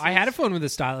stylus? I had a phone with a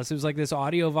stylus. It was like this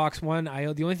AudioVox one.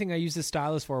 The only thing I used the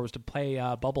stylus for was to play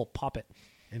Bubble Pop It.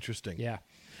 Interesting. Yeah.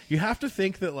 You have to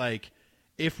think that like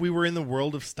if we were in the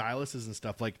world of styluses and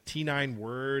stuff, like T9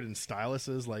 Word and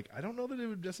styluses, like I don't know that it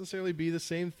would necessarily be the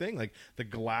same thing. Like the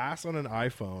glass on an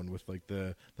iPhone with like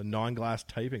the non-glass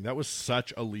typing, that was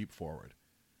such a leap forward.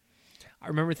 I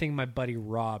remember thinking my buddy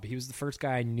Rob, he was the first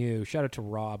guy I knew. Shout out to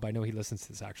Rob. I know he listens to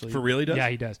this actually. For real he does? Yeah,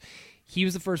 he does. He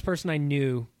was the first person I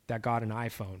knew that got an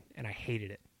iPhone, and I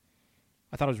hated it.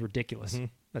 I thought it was ridiculous.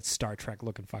 That Star Trek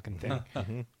looking fucking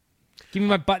thing. Give me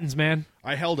my buttons, man.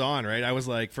 I held on, right? I was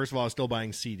like, first of all, I was still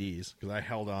buying CDs because I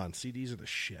held on. CDs are the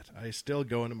shit. I still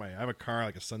go into I have a car,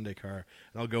 like a Sunday car,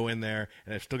 and I'll go in there,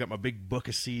 and I've still got my big book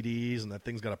of CDs, and that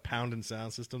thing's got a pounding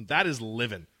sound system. That is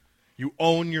living. You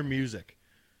own your music.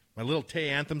 My little Tay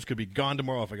anthems could be gone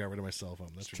tomorrow if I got rid of my cell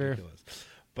phone. That's ridiculous. True.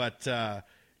 But,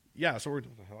 yeah, so I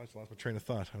just lost my train of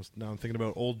thought. Now I'm thinking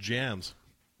about old jams.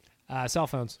 Cell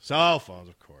phones. Cell phones,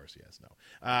 of course. Yes,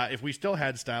 no. If we still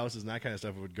had styluses and that kind of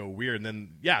stuff, it would go weird. And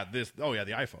then, the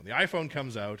iPhone. The iPhone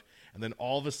comes out, and then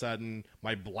all of a sudden,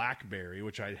 my BlackBerry,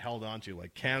 which I held on to,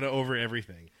 like Canada over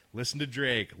everything, listen to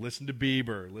Drake, listen to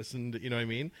Bieber, listen to, you know what I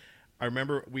mean? I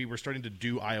remember we were starting to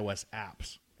do iOS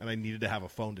apps, and I needed to have a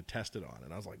phone to test it on.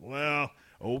 And I was like, well,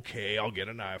 okay, I'll get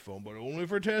an iPhone, but only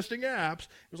for testing apps.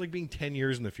 It was like being 10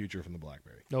 years in the future from the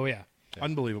BlackBerry. Oh, yeah.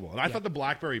 Unbelievable. And I thought the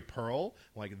BlackBerry Pearl,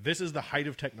 like, this is the height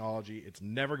of technology. It's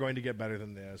never going to get better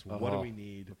than this. What do we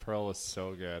need? The Pearl is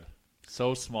so good.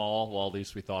 so small. Well, at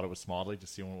least we thought it was small. I'd like to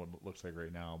see what it looks like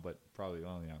right now, but probably,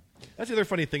 well, yeah. That's the other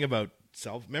funny thing about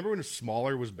remember when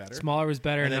smaller was better? Smaller was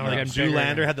better, and and then now we're getting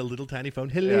Zoolander bigger. had the little tiny phone.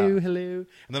 Hello, hello.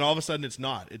 And then all of a sudden it's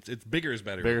not. It's bigger is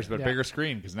better. Bigger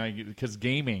screen, because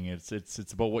gaming,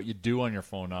 it's about what you do on your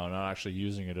phone now, not actually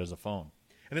using it as a phone.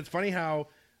 And it's funny how,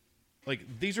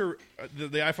 like, these are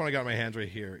the iPhone I got in my hands right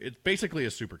here. It's basically a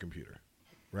supercomputer,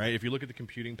 right? If you look at the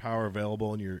computing power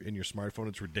available in your smartphone,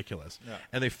 it's ridiculous. Yeah.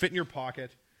 And they fit in your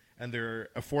pocket, and they're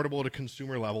affordable at a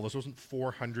consumer level. This wasn't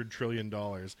 $400 trillion.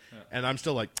 Yeah. And I'm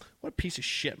still like, what a piece of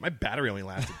shit. My battery only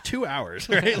lasted 2 hours,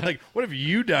 right? Like, what have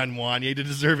you done, Wanye, to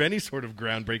deserve any sort of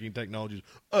groundbreaking technologies?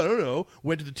 I don't know.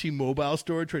 Went to the T-Mobile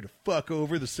store, tried to fuck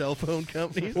over the cell phone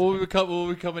companies. We'll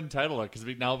become entitled, because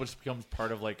now it just becomes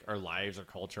part of, like, our lives, our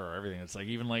culture, our everything. It's like,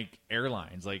 even, like,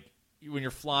 airlines. Like, when you're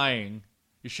flying,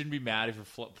 you shouldn't be mad if your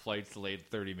flight's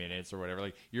delayed 30 minutes or whatever.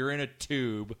 Like, you're in a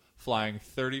tube flying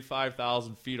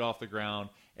 35,000 feet off the ground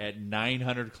at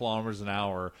 900 kilometers an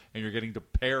hour, and you're getting to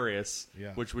Paris,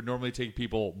 which would normally take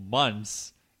people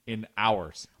months, in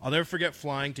hours. I'll never forget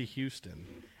flying to Houston,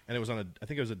 and it was I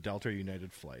think it was a Delta or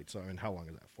United flight. So, I mean, how long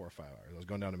is that? 4 or 5 hours. I was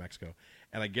going down to Mexico,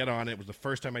 and I get on. It was the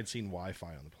first time I'd seen Wi-Fi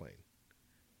on the plane.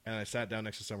 And I sat down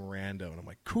next to some rando, and I'm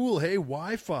like, cool, hey,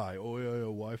 Wi-Fi. Oh, yeah,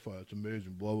 Wi-Fi. It's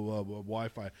amazing. Blah, blah, blah, blah,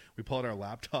 Wi-Fi. We pull out our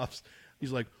laptops.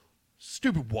 He's like,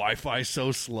 stupid Wi-Fi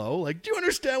so slow. Like, do you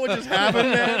understand what just happened,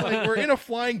 man? Like, we're in a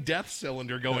flying death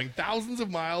cylinder going thousands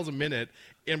of miles a minute,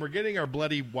 and we're getting our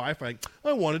bloody Wi-Fi.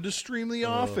 I wanted to stream The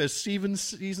Office, season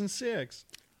 6.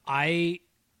 I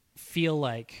feel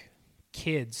like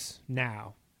kids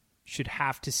now should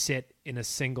have to sit in a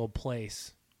single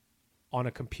place on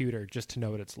a computer just to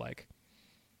know what it's like.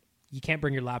 You can't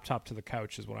bring your laptop to the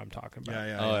couch is what I'm talking about.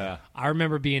 Yeah. I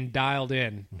remember being dialed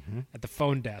in at the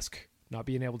phone desk, not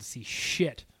being able to see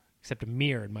shit except a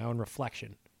mirror and my own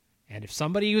reflection. And if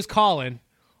somebody was calling,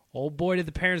 oh boy, did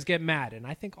the parents get mad. And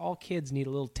I think all kids need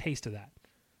a little taste of that.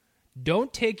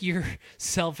 Don't take your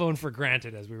cell phone for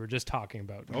granted, as we were just talking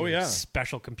about. Oh, yeah.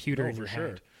 Special computer in your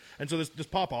hand. And so this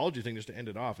popology thing, just to end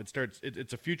it off, it's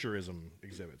a futurism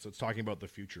exhibit. So it's talking about the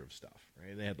future of stuff,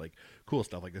 right? And they had, like, cool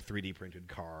stuff like the 3D printed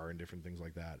car and different things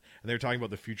like that. And they were talking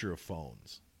about the future of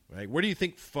phones, right? Where do you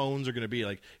think phones are going to be?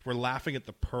 Like, if we're laughing at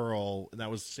the Pearl, and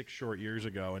that was 6 short years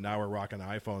ago, and now we're rocking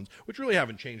iPhones, which really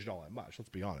haven't changed all that much, let's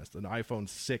be honest. An iPhone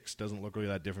 6 doesn't look really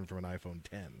that different from an iPhone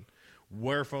 10.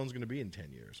 Where are phones going to be in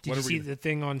 10 years? Did you see the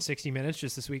thing on 60 Minutes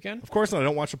just this weekend? Of course not. I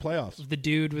don't watch the playoffs. The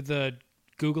dude with the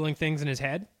Googling things in his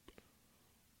head?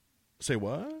 Say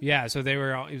what? Yeah, so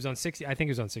it was on 60. I think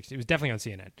it was on 60. It was definitely on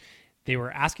CNN. They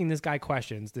were asking this guy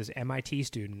questions, this MIT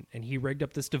student, and he rigged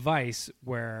up this device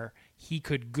where he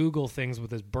could Google things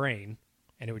with his brain,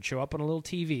 and it would show up on a little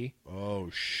TV. Oh,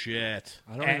 shit.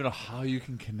 I don't even know how you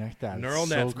can connect that. Neural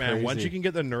nets, man. Once you can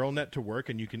get the neural net to work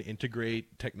and you can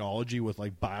integrate technology with,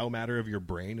 like, biomatter of your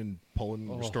brain and pull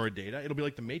and restore data, it'll be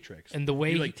like the Matrix. And the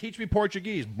way... like, teach me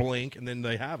Portuguese, blink, and then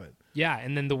they have it. Yeah,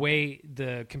 and then the way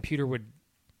the computer would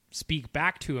speak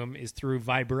back to him is through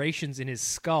vibrations in his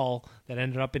skull that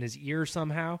ended up in his ear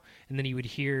somehow, and then he would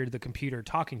hear the computer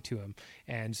talking to him.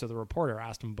 And so the reporter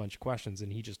asked him a bunch of questions,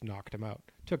 and he just knocked him out.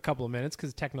 Took a couple of minutes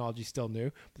because the technology's still new,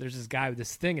 but there's this guy with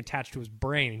this thing attached to his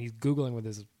brain, and he's Googling with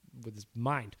his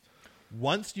mind.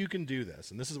 Once you can do this,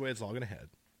 and this is the way it's all going to head,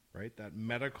 right? That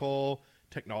medical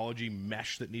technology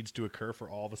mesh that needs to occur for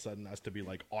all of a sudden us to be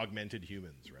like augmented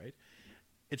humans, right?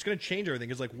 It's going to change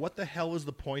everything. It's like, what the hell is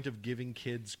the point of giving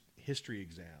kids history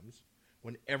exams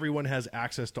when everyone has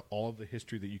access to all of the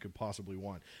history that you could possibly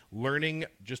want? Learning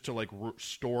just to, like,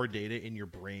 store data in your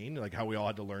brain, like how we all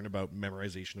had to learn about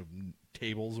memorization of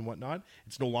tables and whatnot,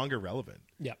 it's no longer relevant.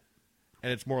 Yeah.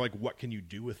 And it's more like, what can you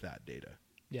do with that data?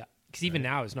 Yeah. Because even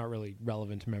now, it's not really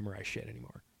relevant to memorize shit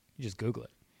anymore. You just Google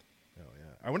it. Oh, yeah.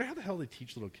 I wonder how the hell they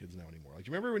teach little kids now anymore. Like,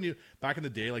 do you remember when back in the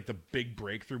day, like, the big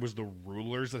breakthrough was the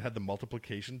rulers that had the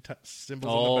multiplication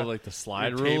symbols on the back? Like the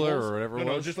slide ruler or whatever it was?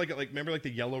 No, just like remember, like,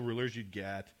 the yellow rulers you'd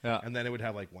get, and then it would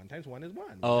have, like, 1 times 1 is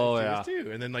 1. Oh, 2 yeah. is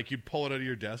 2. And then, like, you'd pull it out of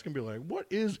your desk and be like, what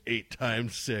is 8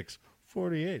 times 6?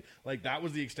 48. Like, that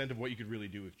was the extent of what you could really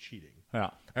do with cheating. Yeah.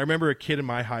 I remember a kid in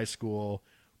my high school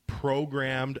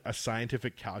programmed a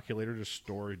scientific calculator to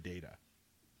store data.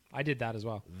 I did that as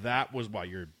well. That was why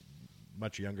you're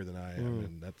much younger than I am,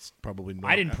 and that's probably not...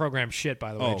 I didn't program shit,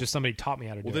 by the way. Just somebody taught me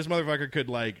how to do it. Well, this motherfucker could,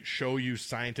 like, show you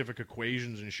scientific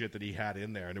equations and shit that he had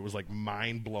in there, and it was, like,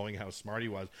 mind-blowing how smart he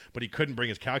was, but he couldn't bring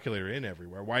his calculator in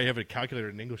everywhere. Why have a calculator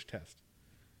in an English test,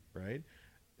 right?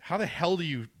 How the hell do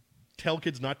you tell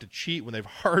kids not to cheat when they've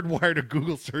hardwired a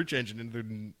Google search engine into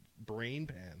their brain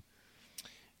pan?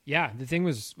 Yeah, the thing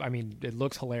was, I mean, it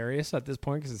looks hilarious at this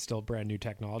point because it's still brand new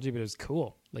technology, but it was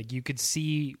cool. Like, you could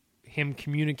see him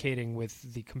communicating with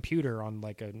the computer on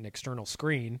like an external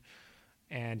screen,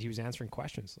 and he was answering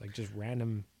questions, like just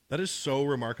random. That is so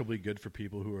remarkably good for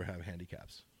people who have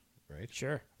handicaps, right?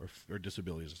 Sure. Or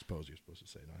disabilities, I suppose you're supposed to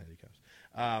say, not handicaps.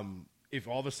 If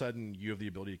all of a sudden you have the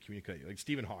ability to communicate, like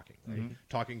Stephen Hawking, right?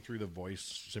 Talking through the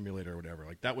voice simulator or whatever,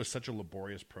 like that was such a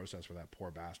laborious process for that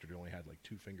poor bastard who only had like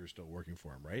 2 fingers still working for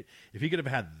him, right? If he could have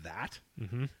had that,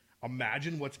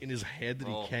 imagine what's in his head that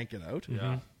he can't get out.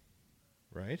 Yeah.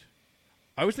 Right?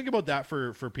 I always think about that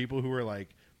for people who are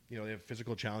like, you know, they have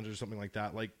physical challenges or something like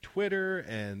that. Like Twitter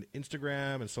and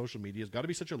Instagram and social media has got to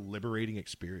be such a liberating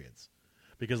experience.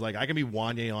 Because, like, I can be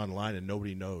Wanye online and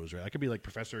nobody knows, right? I could be, like,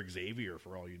 Professor Xavier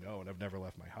for all you know, and I've never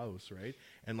left my house, right?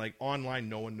 And, like, online,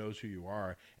 no one knows who you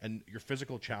are. And your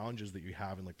physical challenges that you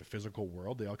have in, like, the physical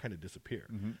world, they all kind of disappear.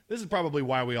 This is probably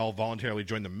why we all voluntarily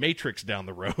joined the Matrix down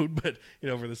the road. But, you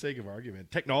know, for the sake of argument,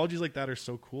 technologies like that are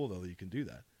so cool, though, that you can do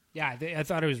that. Yeah, I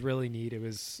thought it was really neat. It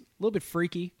was a little bit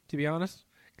freaky, to be honest.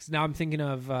 Because now I'm thinking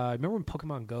of, remember when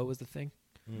Pokemon Go was the thing?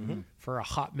 For a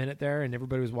hot minute there, and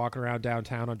everybody was walking around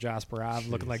downtown on Jasper Ave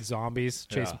looking like zombies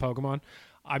chasing Pokemon.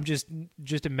 I'm just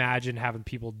imagine having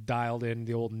people dialed in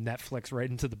the old Netflix right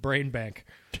into the brain bank.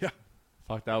 Yeah.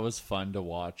 Fuck, that was fun to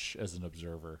watch as an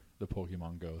observer, the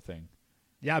Pokemon Go thing.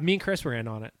 Yeah, me and Chris were in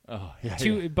on it. Oh, yeah.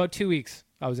 About 2 weeks,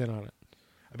 I was in on it.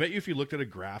 I bet you if you looked at a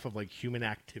graph of, like, human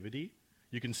activity,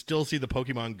 you can still see the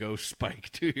Pokemon Go spike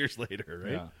 2 years later,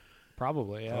 right? Yeah.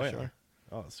 Probably, yeah, sure.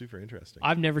 Oh, super interesting.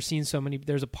 I've never seen so many.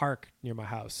 There's a park near my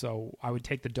house, so I would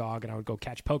take the dog and I would go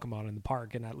catch Pokemon in the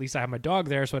park, and at least I have my dog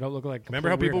there, so I don't look like. Remember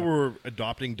how people were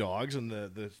adopting dogs, and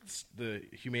the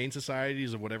humane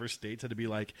societies of whatever states had to be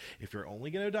like, if you're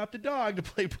only going to adopt a dog to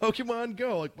play Pokemon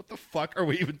Go, like what the fuck are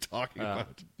we even talking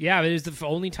about? Yeah, it was the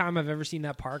only time I've ever seen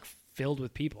that park filled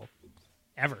with people,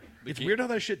 ever. It's weird how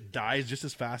that shit dies just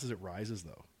as fast as it rises,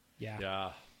 though. Yeah. Yeah.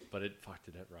 But it fucked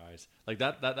it at Rise. Like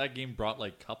that game brought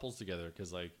like couples together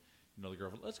because like, you know, the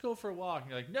girlfriend, let's go for a walk.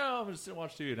 And you're like, no, I'm just gonna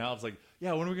watch TV. Now it's like,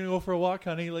 yeah, when are we gonna go for a walk,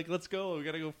 honey? Like, let's go. We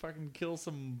gotta go fucking kill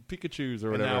some Pikachus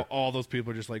or whatever. And now all those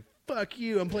people are just like, fuck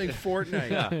you, I'm playing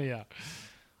Fortnite. Yeah.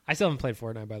 I still haven't played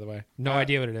Fortnite, by the way. No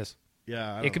idea what it is.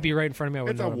 Yeah, it could be right in front of me. I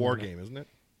wouldn't it's a know war game, isn't it?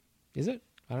 Is it?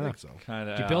 I don't I know. think so. Kind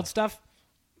of. Do you build stuff?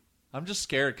 I'm just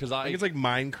scared because I think it's like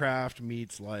Minecraft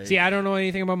meets like. See, I don't know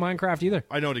anything about Minecraft either.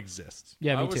 I know it exists.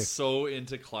 Yeah, me I was too. so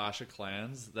into Clash of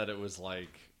Clans that it was like,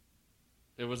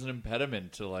 it was an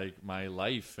impediment to like my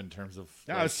life in terms of.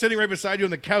 Yeah, like, I was sitting right beside you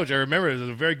on the couch. I remember it was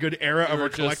a very good era of our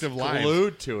collective lives.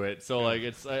 Glued to it, so like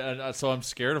it's so I'm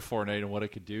scared of Fortnite and what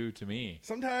it could do to me.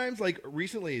 Sometimes, like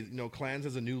recently, you know, Clans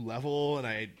has a new level, and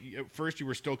at first you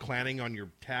were still clanning on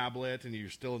your tablet, and you're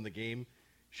still in the game.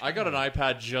 I got an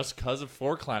iPad just because of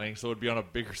for clanning, so it would be on a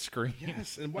bigger screen.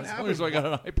 Yes, and what As long happened? as I got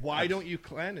an iPad. Why don't you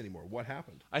clan anymore? What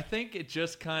happened? I think it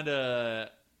just kind of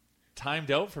timed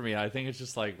out for me. I think it's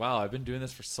just like, wow, I've been doing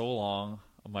this for so long.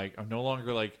 I'm like, I'm no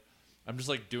longer like, I'm just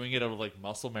like doing it out of like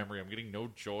muscle memory. I'm getting no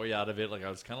joy out of it. Like I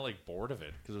was kind of like bored of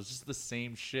it because it was just the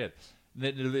same shit.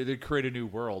 They create a new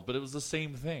world, but it was the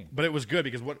same thing. But it was good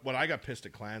because what I got pissed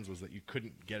at Clans was that you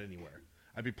couldn't get anywhere.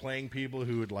 I'd be playing people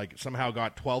who had like somehow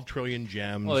got 12 trillion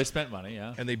gems. Well, they spent money,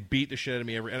 yeah. And they beat the shit out of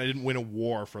me and I didn't win a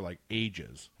war for like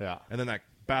ages. Yeah. And then that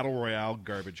Battle Royale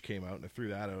garbage came out and I threw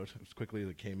that out as quickly as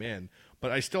it came in.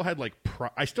 But I still had like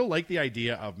I still like the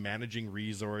idea of managing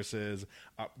resources,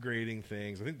 upgrading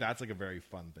things. I think that's like a very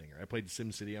fun thing. I played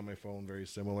SimCity on my phone, very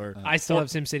similar. I still have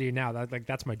SimCity now.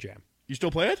 That's my jam. You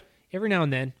still play it? Every now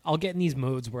and then, I'll get in these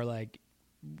modes where like,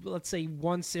 let's say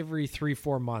once every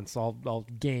 3-4 months, I'll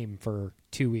game for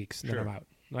 2 weeks, and then I'm out.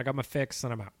 I got my fix,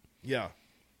 and I'm out. Yeah.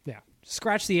 Yeah.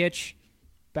 Scratch the itch.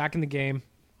 Back in the game.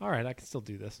 All right, I can still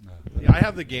do this. Yeah, I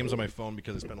have the games on my phone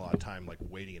because I spend a lot of time like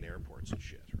waiting in airports and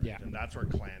shit. Right? Yeah. And that's where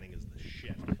clanning is the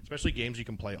shit. Especially games you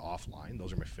can play offline.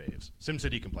 Those are my faves.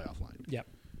 SimCity you can play offline. Yep.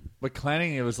 But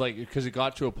clanning, it was like, because it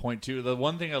got to a point too. The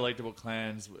one thing I liked about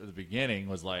clans at the beginning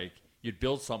was like, you'd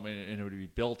build something and it would be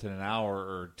built in an hour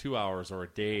or 2 hours or a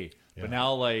day. Yeah. But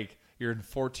now, like, you're in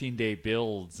 14-day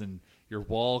builds and your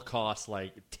wall costs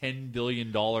like $10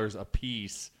 billion a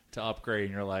piece to upgrade.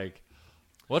 And you're like,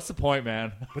 what's the point,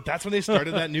 man? But that's when they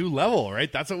started that new level,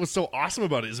 right? That's what was so awesome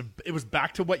about it. It was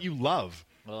back to what you love.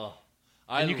 Ugh.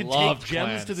 And you can take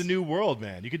gems to the new world,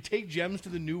 man. You can take gems to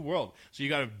the new world. So you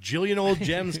got a jillion old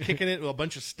gems kicking it with a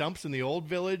bunch of stumps in the old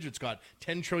village. It's got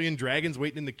 10 trillion dragons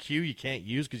waiting in the queue you can't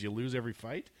use because you lose every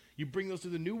fight. You bring those to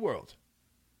the new world.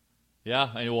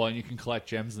 Yeah, and you can collect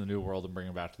gems in the new world and bring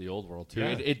them back to the old world, too.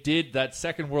 Yeah. It did, that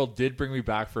second world did bring me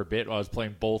back for a bit while I was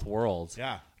playing both worlds.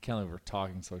 Yeah. can't believe we're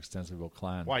talking so extensively about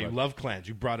clans. Why? You but- love clans.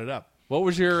 You brought it up. What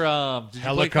was your did you play Clans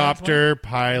Helicopter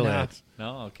pilot. once?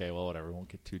 No? Okay, well, whatever. We won't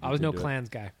get too deep I was no into it. clans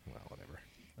guy. Well, whatever.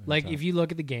 Like, if you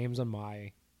look at the games on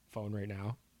my phone right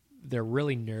now, they're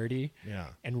really nerdy Yeah.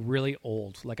 and really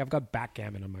old. Like, I've got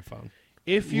backgammon on my phone.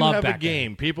 If you Love have a backgammon.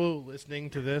 game, people listening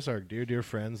to this, our dear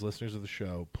friends, listeners of the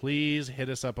show, please hit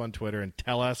us up on Twitter and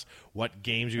tell us what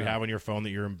games you have on your phone that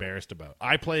you're embarrassed about.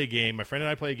 I play a game, my friend and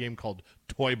I play a game called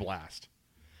Toy Blast.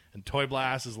 And Toy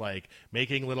Blast is like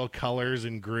making little colors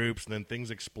in groups and then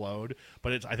things explode.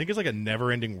 But I think it's like a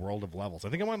never-ending world of levels. I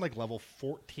think I'm on like level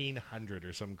 1400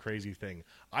 or some crazy thing.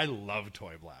 I love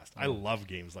Toy Blast. I love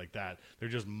games like that. They're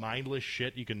just mindless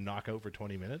shit you can knock out for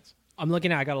 20 minutes. I'm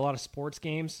looking at, I got a lot of sports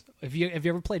games. Have you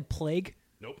ever played Plague?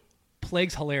 Nope.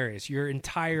 Plague's hilarious. Your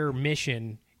entire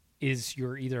mission is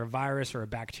you're either a virus or a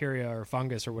bacteria or a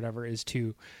fungus or whatever is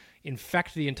to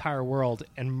infect the entire world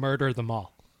and murder them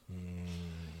all.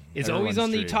 It's always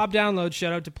on the Everyone's top download.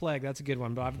 Shout out to Plague. That's a good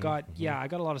one. But I've got, I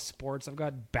got a lot of sports. I've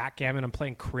got backgammon. I'm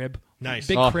playing Crib. Nice.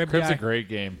 Big Oh, Crib Crib's guy. a great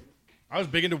game. I was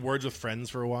big into Words with Friends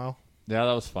for a while. Yeah,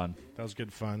 that was fun. That was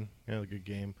good fun. Yeah, a good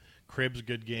game. Crib's a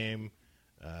good game.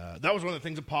 That was one of the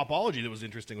things of Popology that was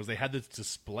interesting was they had this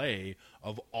display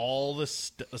of all the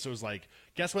stuff. So it was like,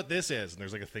 guess what this is? And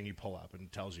there's like a thing you pull up and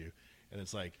it tells you. And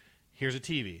it's like, here's a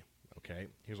TV. Okay.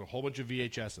 Here's a whole bunch of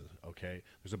VHSs. Okay.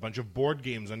 There's a bunch of board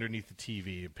games underneath the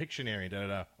TV. Pictionary.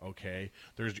 Da-da-da. Okay.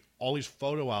 There's all these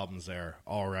photo albums there.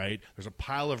 All right. There's a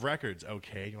pile of records.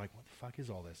 Okay. And you're like, what the fuck is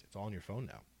all this? It's all on your phone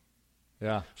now.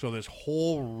 Yeah. So this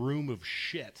whole room of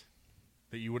shit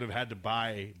that you would have had to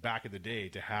buy back in the day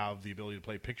to have the ability to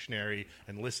play Pictionary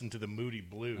and listen to the Moody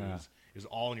Blues is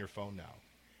all on your phone now.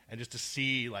 And just to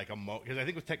see like because I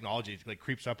think with technology it like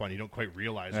creeps up on you. You don't quite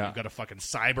realize that you've got a fucking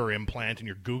cyber implant and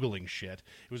you're Googling shit.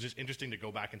 It was just interesting to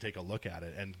go back and take a look at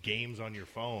it. And games on your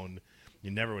phone,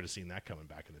 you never would have seen that coming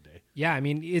back in the day. Yeah, I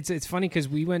mean, it's funny because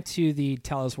we went to the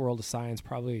Telus World of Science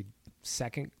probably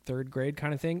second, third grade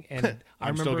kind of thing. And I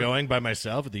I'm remember still going by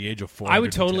myself at the age of 4. I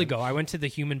would totally go. I went to the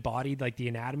human body, like the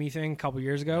anatomy thing a couple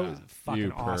years ago. It was fucking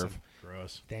You awesome. perv.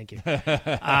 Gross. Thank you.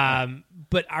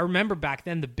 But I remember back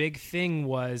then the big thing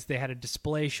was they had a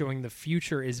display showing the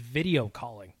future is video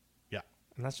calling. Yeah.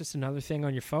 And that's just another thing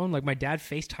on your phone. Like my dad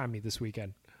FaceTimed me this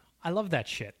weekend. I love that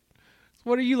shit.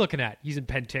 What are you looking at? He's in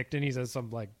Penticton. He's at some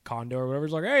like condo or whatever.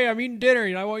 He's like, hey, I'm eating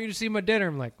dinner. I want you to see my dinner.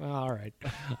 I'm like, well, all right.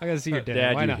 I got to see your dinner.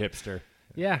 Dad, Why you not? hipster.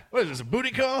 Yeah. What is this, a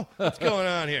booty call? What's going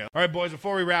on here? All right, boys,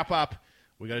 before we wrap up,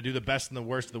 we got to do the best and the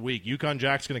worst of the week. Yukon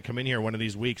Jack's going to come in here one of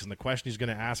these weeks, and the question he's going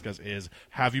to ask us is,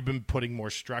 have you been putting more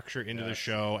structure into the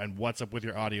show, and what's up with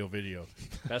your audio-video?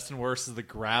 Best and worst is the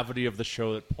gravity of the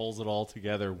show that pulls it all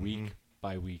together week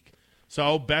by week.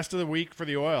 So, best of the week for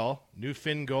the oil. New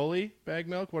Finn goalie, Bag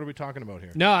Milk. What are we talking about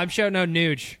here? No, I'm shouting out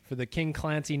Nuge for the King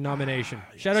Clancy nomination.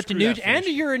 Shout out to screw that Nuge and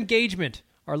fish. your engagement.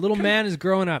 Our little man is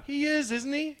growing up. He is,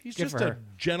 isn't he? He's Good just for a her.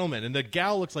 gentleman, and the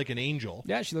gal looks like an angel.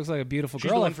 Yeah, she looks like a beautiful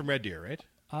She's girl. the one from Red Deer, right?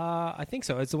 I think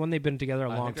so. It's the one they've been together a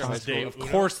long time. Dave Of Uno?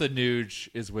 course, the Nuge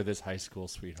is with his high school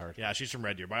sweetheart. Yeah, she's from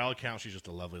Red Deer. By all accounts, she's just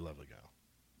a lovely, lovely gal.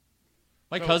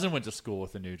 My cousin went to school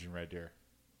with the Nuge in Red Deer.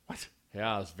 What?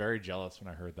 Yeah, I was very jealous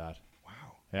when I heard that. Wow.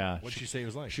 Yeah. What'd she say he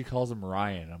was like? She calls him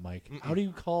Ryan. I'm like, how do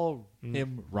you call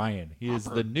him Ryan? He is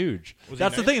the Nuge. Was he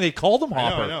That's the nice? thing. They called him I know,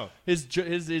 Hopper. I know. His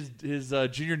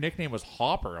junior nickname was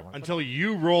Hopper. I'm like, Until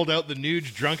you rolled out the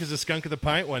Nuge drunk as a skunk at the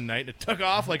pint one night, and it took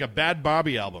off like a Bad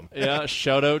Bobby album. yeah,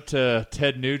 shout out to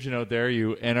Ted Nugent out there,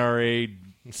 you NRA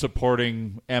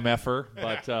supporting MFer.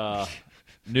 But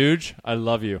Nuge, I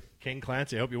love you. King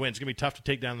Clancy, I hope you win. It's going to be tough to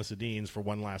take down the Sedines for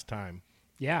one last time.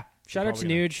 Yeah. Shout out to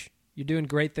Probably gonna- Nuge. You're doing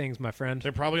great things, my friend.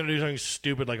 They're probably going to do something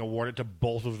stupid like award it to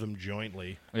both of them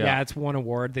jointly. Yeah. It's one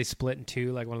award. They split in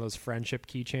two, like one of those friendship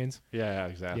keychains. Yeah,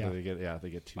 exactly. Yeah. They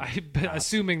get two.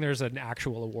 Assuming there's an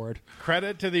actual award.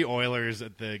 Credit to the Oilers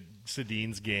at the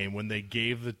Sedines game when they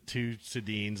gave the two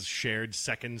Sedines shared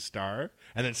second star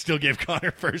and then still gave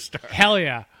Connor first star. Hell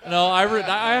yeah. No, I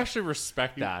actually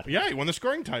respect that. Yeah, he won the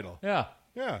scoring title. Yeah.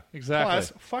 Yeah. Exactly.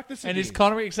 Plus, fuck the Sedines. And he's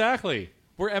Connor. Exactly.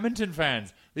 We're Edmonton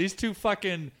fans. These two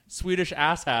fucking Swedish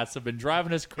asshats have been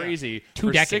driving us crazy Two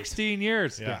for decades. 16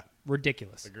 years. Yeah.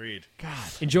 Ridiculous. Agreed.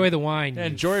 Enjoy the wine. Yeah,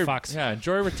 you enjoy fucks.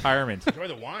 enjoy retirement. Enjoy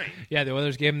the wine. Yeah, the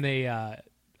Oilers gave him the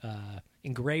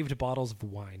engraved bottles of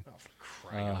wine.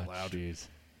 Crying out loud. Jeez.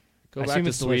 Go I back assume to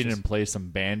it's Sweden delicious. and play some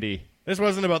bandy. This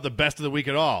wasn't about the best of the week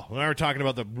at all. We were talking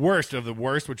about the worst of the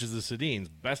worst, which is the Sedines.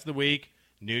 Best of the week,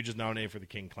 Nuge is nominated for the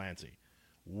King Clancy.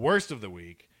 Worst of the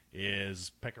week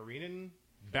is Pekarinen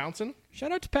bouncing.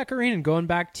 Shout out to Pecorino going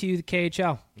back to the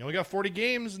KHL. You only got 40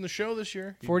 games in the show this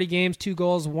year. 40 games, 2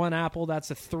 goals, 1 apple.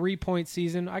 That's a 3-point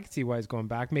season. I can see why he's going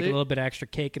back. Make a little bit of extra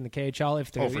cake in the KHL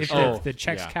if the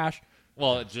checks cash.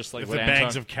 Well, just like if what the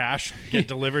bags of cash get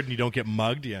delivered and you don't get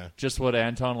mugged, just what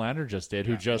Anton Lander just did,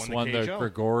 who just won the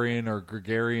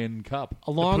Gregorian Cup.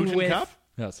 Along the Putin with Cup?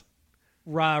 Yes.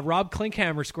 Rob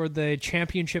Klinkhammer scored the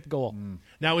championship goal.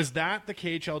 Now, is that the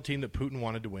KHL team that Putin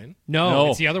wanted to win? No,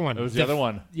 it's the other one. It was the other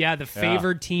one. Yeah, the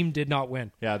favored team did not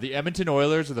win. Yeah, the Edmonton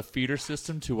Oilers are the feeder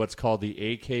system to what's called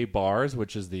the AK Bars,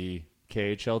 which is the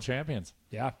KHL champions.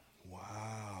 Yeah.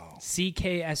 Wow.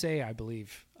 CKSA, I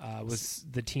believe, was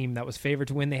the team that was favored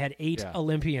to win. They had 8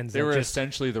 Olympians. They were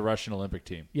essentially the Russian Olympic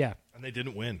team. Yeah. And they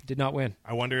didn't win. Did not win.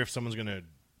 I wonder if someone's going to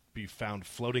be found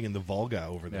floating in the Volga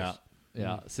over this. Yeah.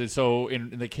 Yeah. So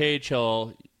in the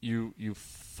KHL, you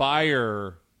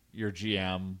fire your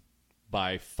GM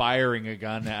by firing a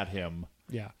gun at him.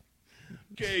 Yeah.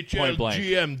 KHL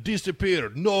GM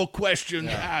disappeared. No questions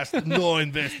asked. No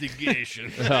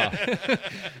investigation.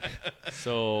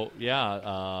 So,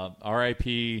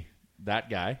 RIP that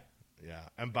guy. Yeah.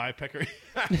 And by Pecorino.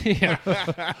 Yeah.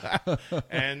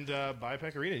 And by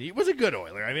Pecorino. He was a good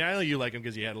Oiler. I mean, I know you like him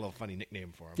because he had a little funny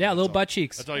nickname for him. Yeah, little butt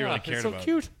cheeks. That's all you really cared about. So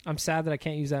cute. I'm sad that I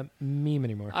can't use that meme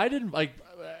anymore. I didn't like.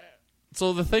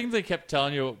 So the thing they kept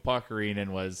telling you about Pecorino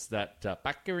was that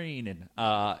Pecorino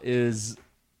is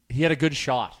he had a good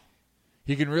shot.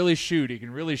 He can really shoot.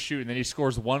 And then he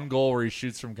scores 1 goal where he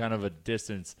shoots from kind of a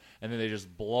distance, and then they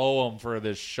just blow him for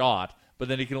this shot. But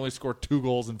then he can only score 2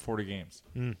 goals in 40 games.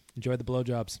 Enjoy the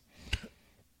blowjobs.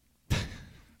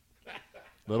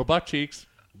 Little butt cheeks.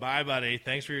 Bye, buddy.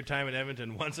 Thanks for your time in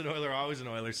Edmonton. Once an Oiler, always an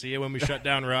Oiler. See you when we shut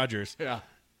down Rogers. Yeah.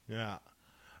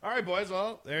 All right, boys.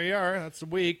 Well, there you are. That's the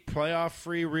week.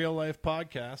 Playoff-free real-life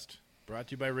podcast. Brought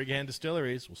to you by Rig Hand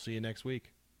Distilleries. We'll see you next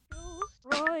week.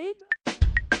 Right.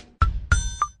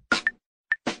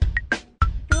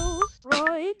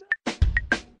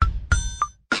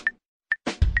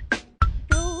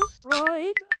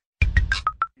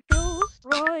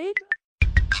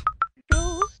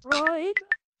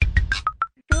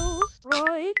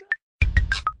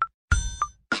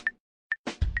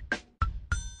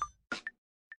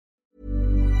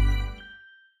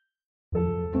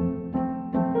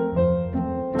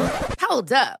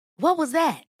 Hold up. What was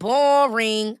that?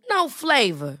 Boring. No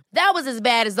flavor. That was as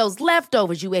bad as those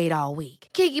leftovers you ate all week.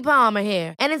 Keke Palmer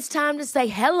here, and it's time to say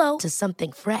hello to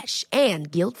something fresh and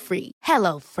guilt-free.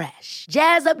 Hello Fresh.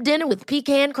 Jazz up dinner with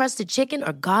pecan-crusted chicken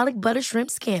or garlic butter shrimp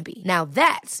scampi. Now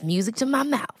that's music to my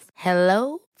mouth.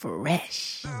 Hello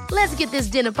Fresh. Let's get this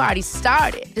dinner party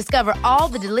started. Discover all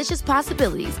the delicious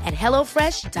possibilities at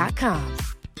HelloFresh.com.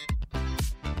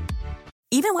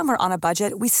 Even when we're on a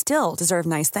budget, we still deserve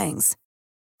nice things.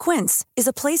 Quince is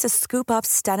a place to scoop up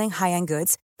stunning high-end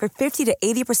goods for 50 to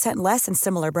 80% less than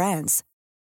similar brands.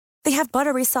 They have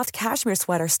buttery soft cashmere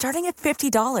sweaters starting at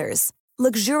 $50,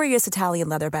 luxurious Italian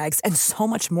leather bags, and so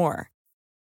much more.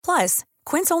 Plus,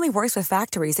 Quince only works with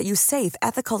factories that use safe,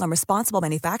 ethical, and responsible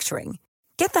manufacturing.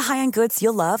 Get the high-end goods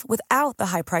you'll love without the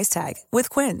high price tag with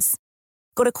Quince.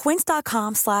 Go to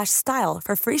quince.com/style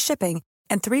for free shipping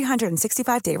and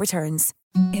 365-day returns.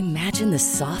 Imagine the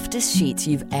softest sheets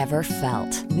you've ever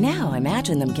felt. Now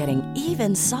imagine them getting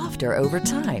even softer over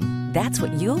time. That's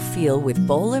what you'll feel with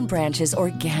Boll & Branch's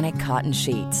organic cotton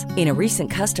sheets. In a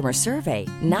recent customer survey,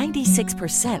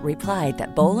 96% replied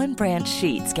that Boll & Branch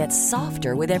sheets get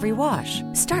softer with every wash.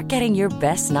 Start getting your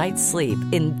best night's sleep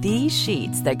in these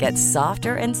sheets that get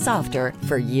softer and softer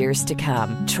for years to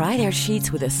come. Try their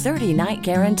sheets with a 30-night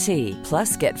guarantee.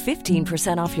 Plus, get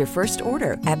 15% off your first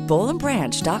order at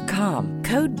bollandbranch.com.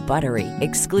 Code BUTTERY.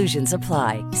 Exclusions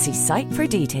apply. See site for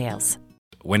details.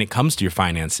 When it comes to your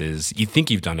finances, you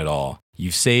think you've done it all.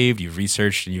 You've saved, you've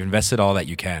researched, and you've invested all that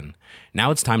you can.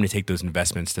 Now it's time to take those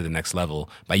investments to the next level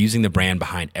by using the brand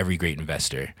behind every great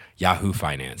investor, Yahoo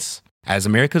Finance. As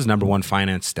America's #1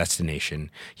 finance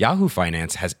destination, Yahoo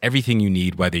Finance has everything you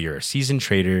need, whether you're a seasoned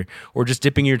trader or just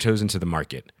dipping your toes into the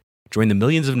market. Join the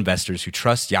millions of investors who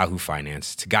trust Yahoo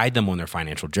Finance to guide them on their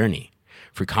financial journey.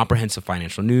 For comprehensive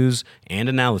financial news and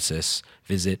analysis,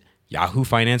 visit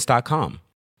yahoofinance.com,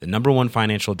 the #1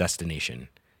 financial destination,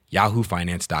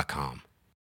 yahoofinance.com.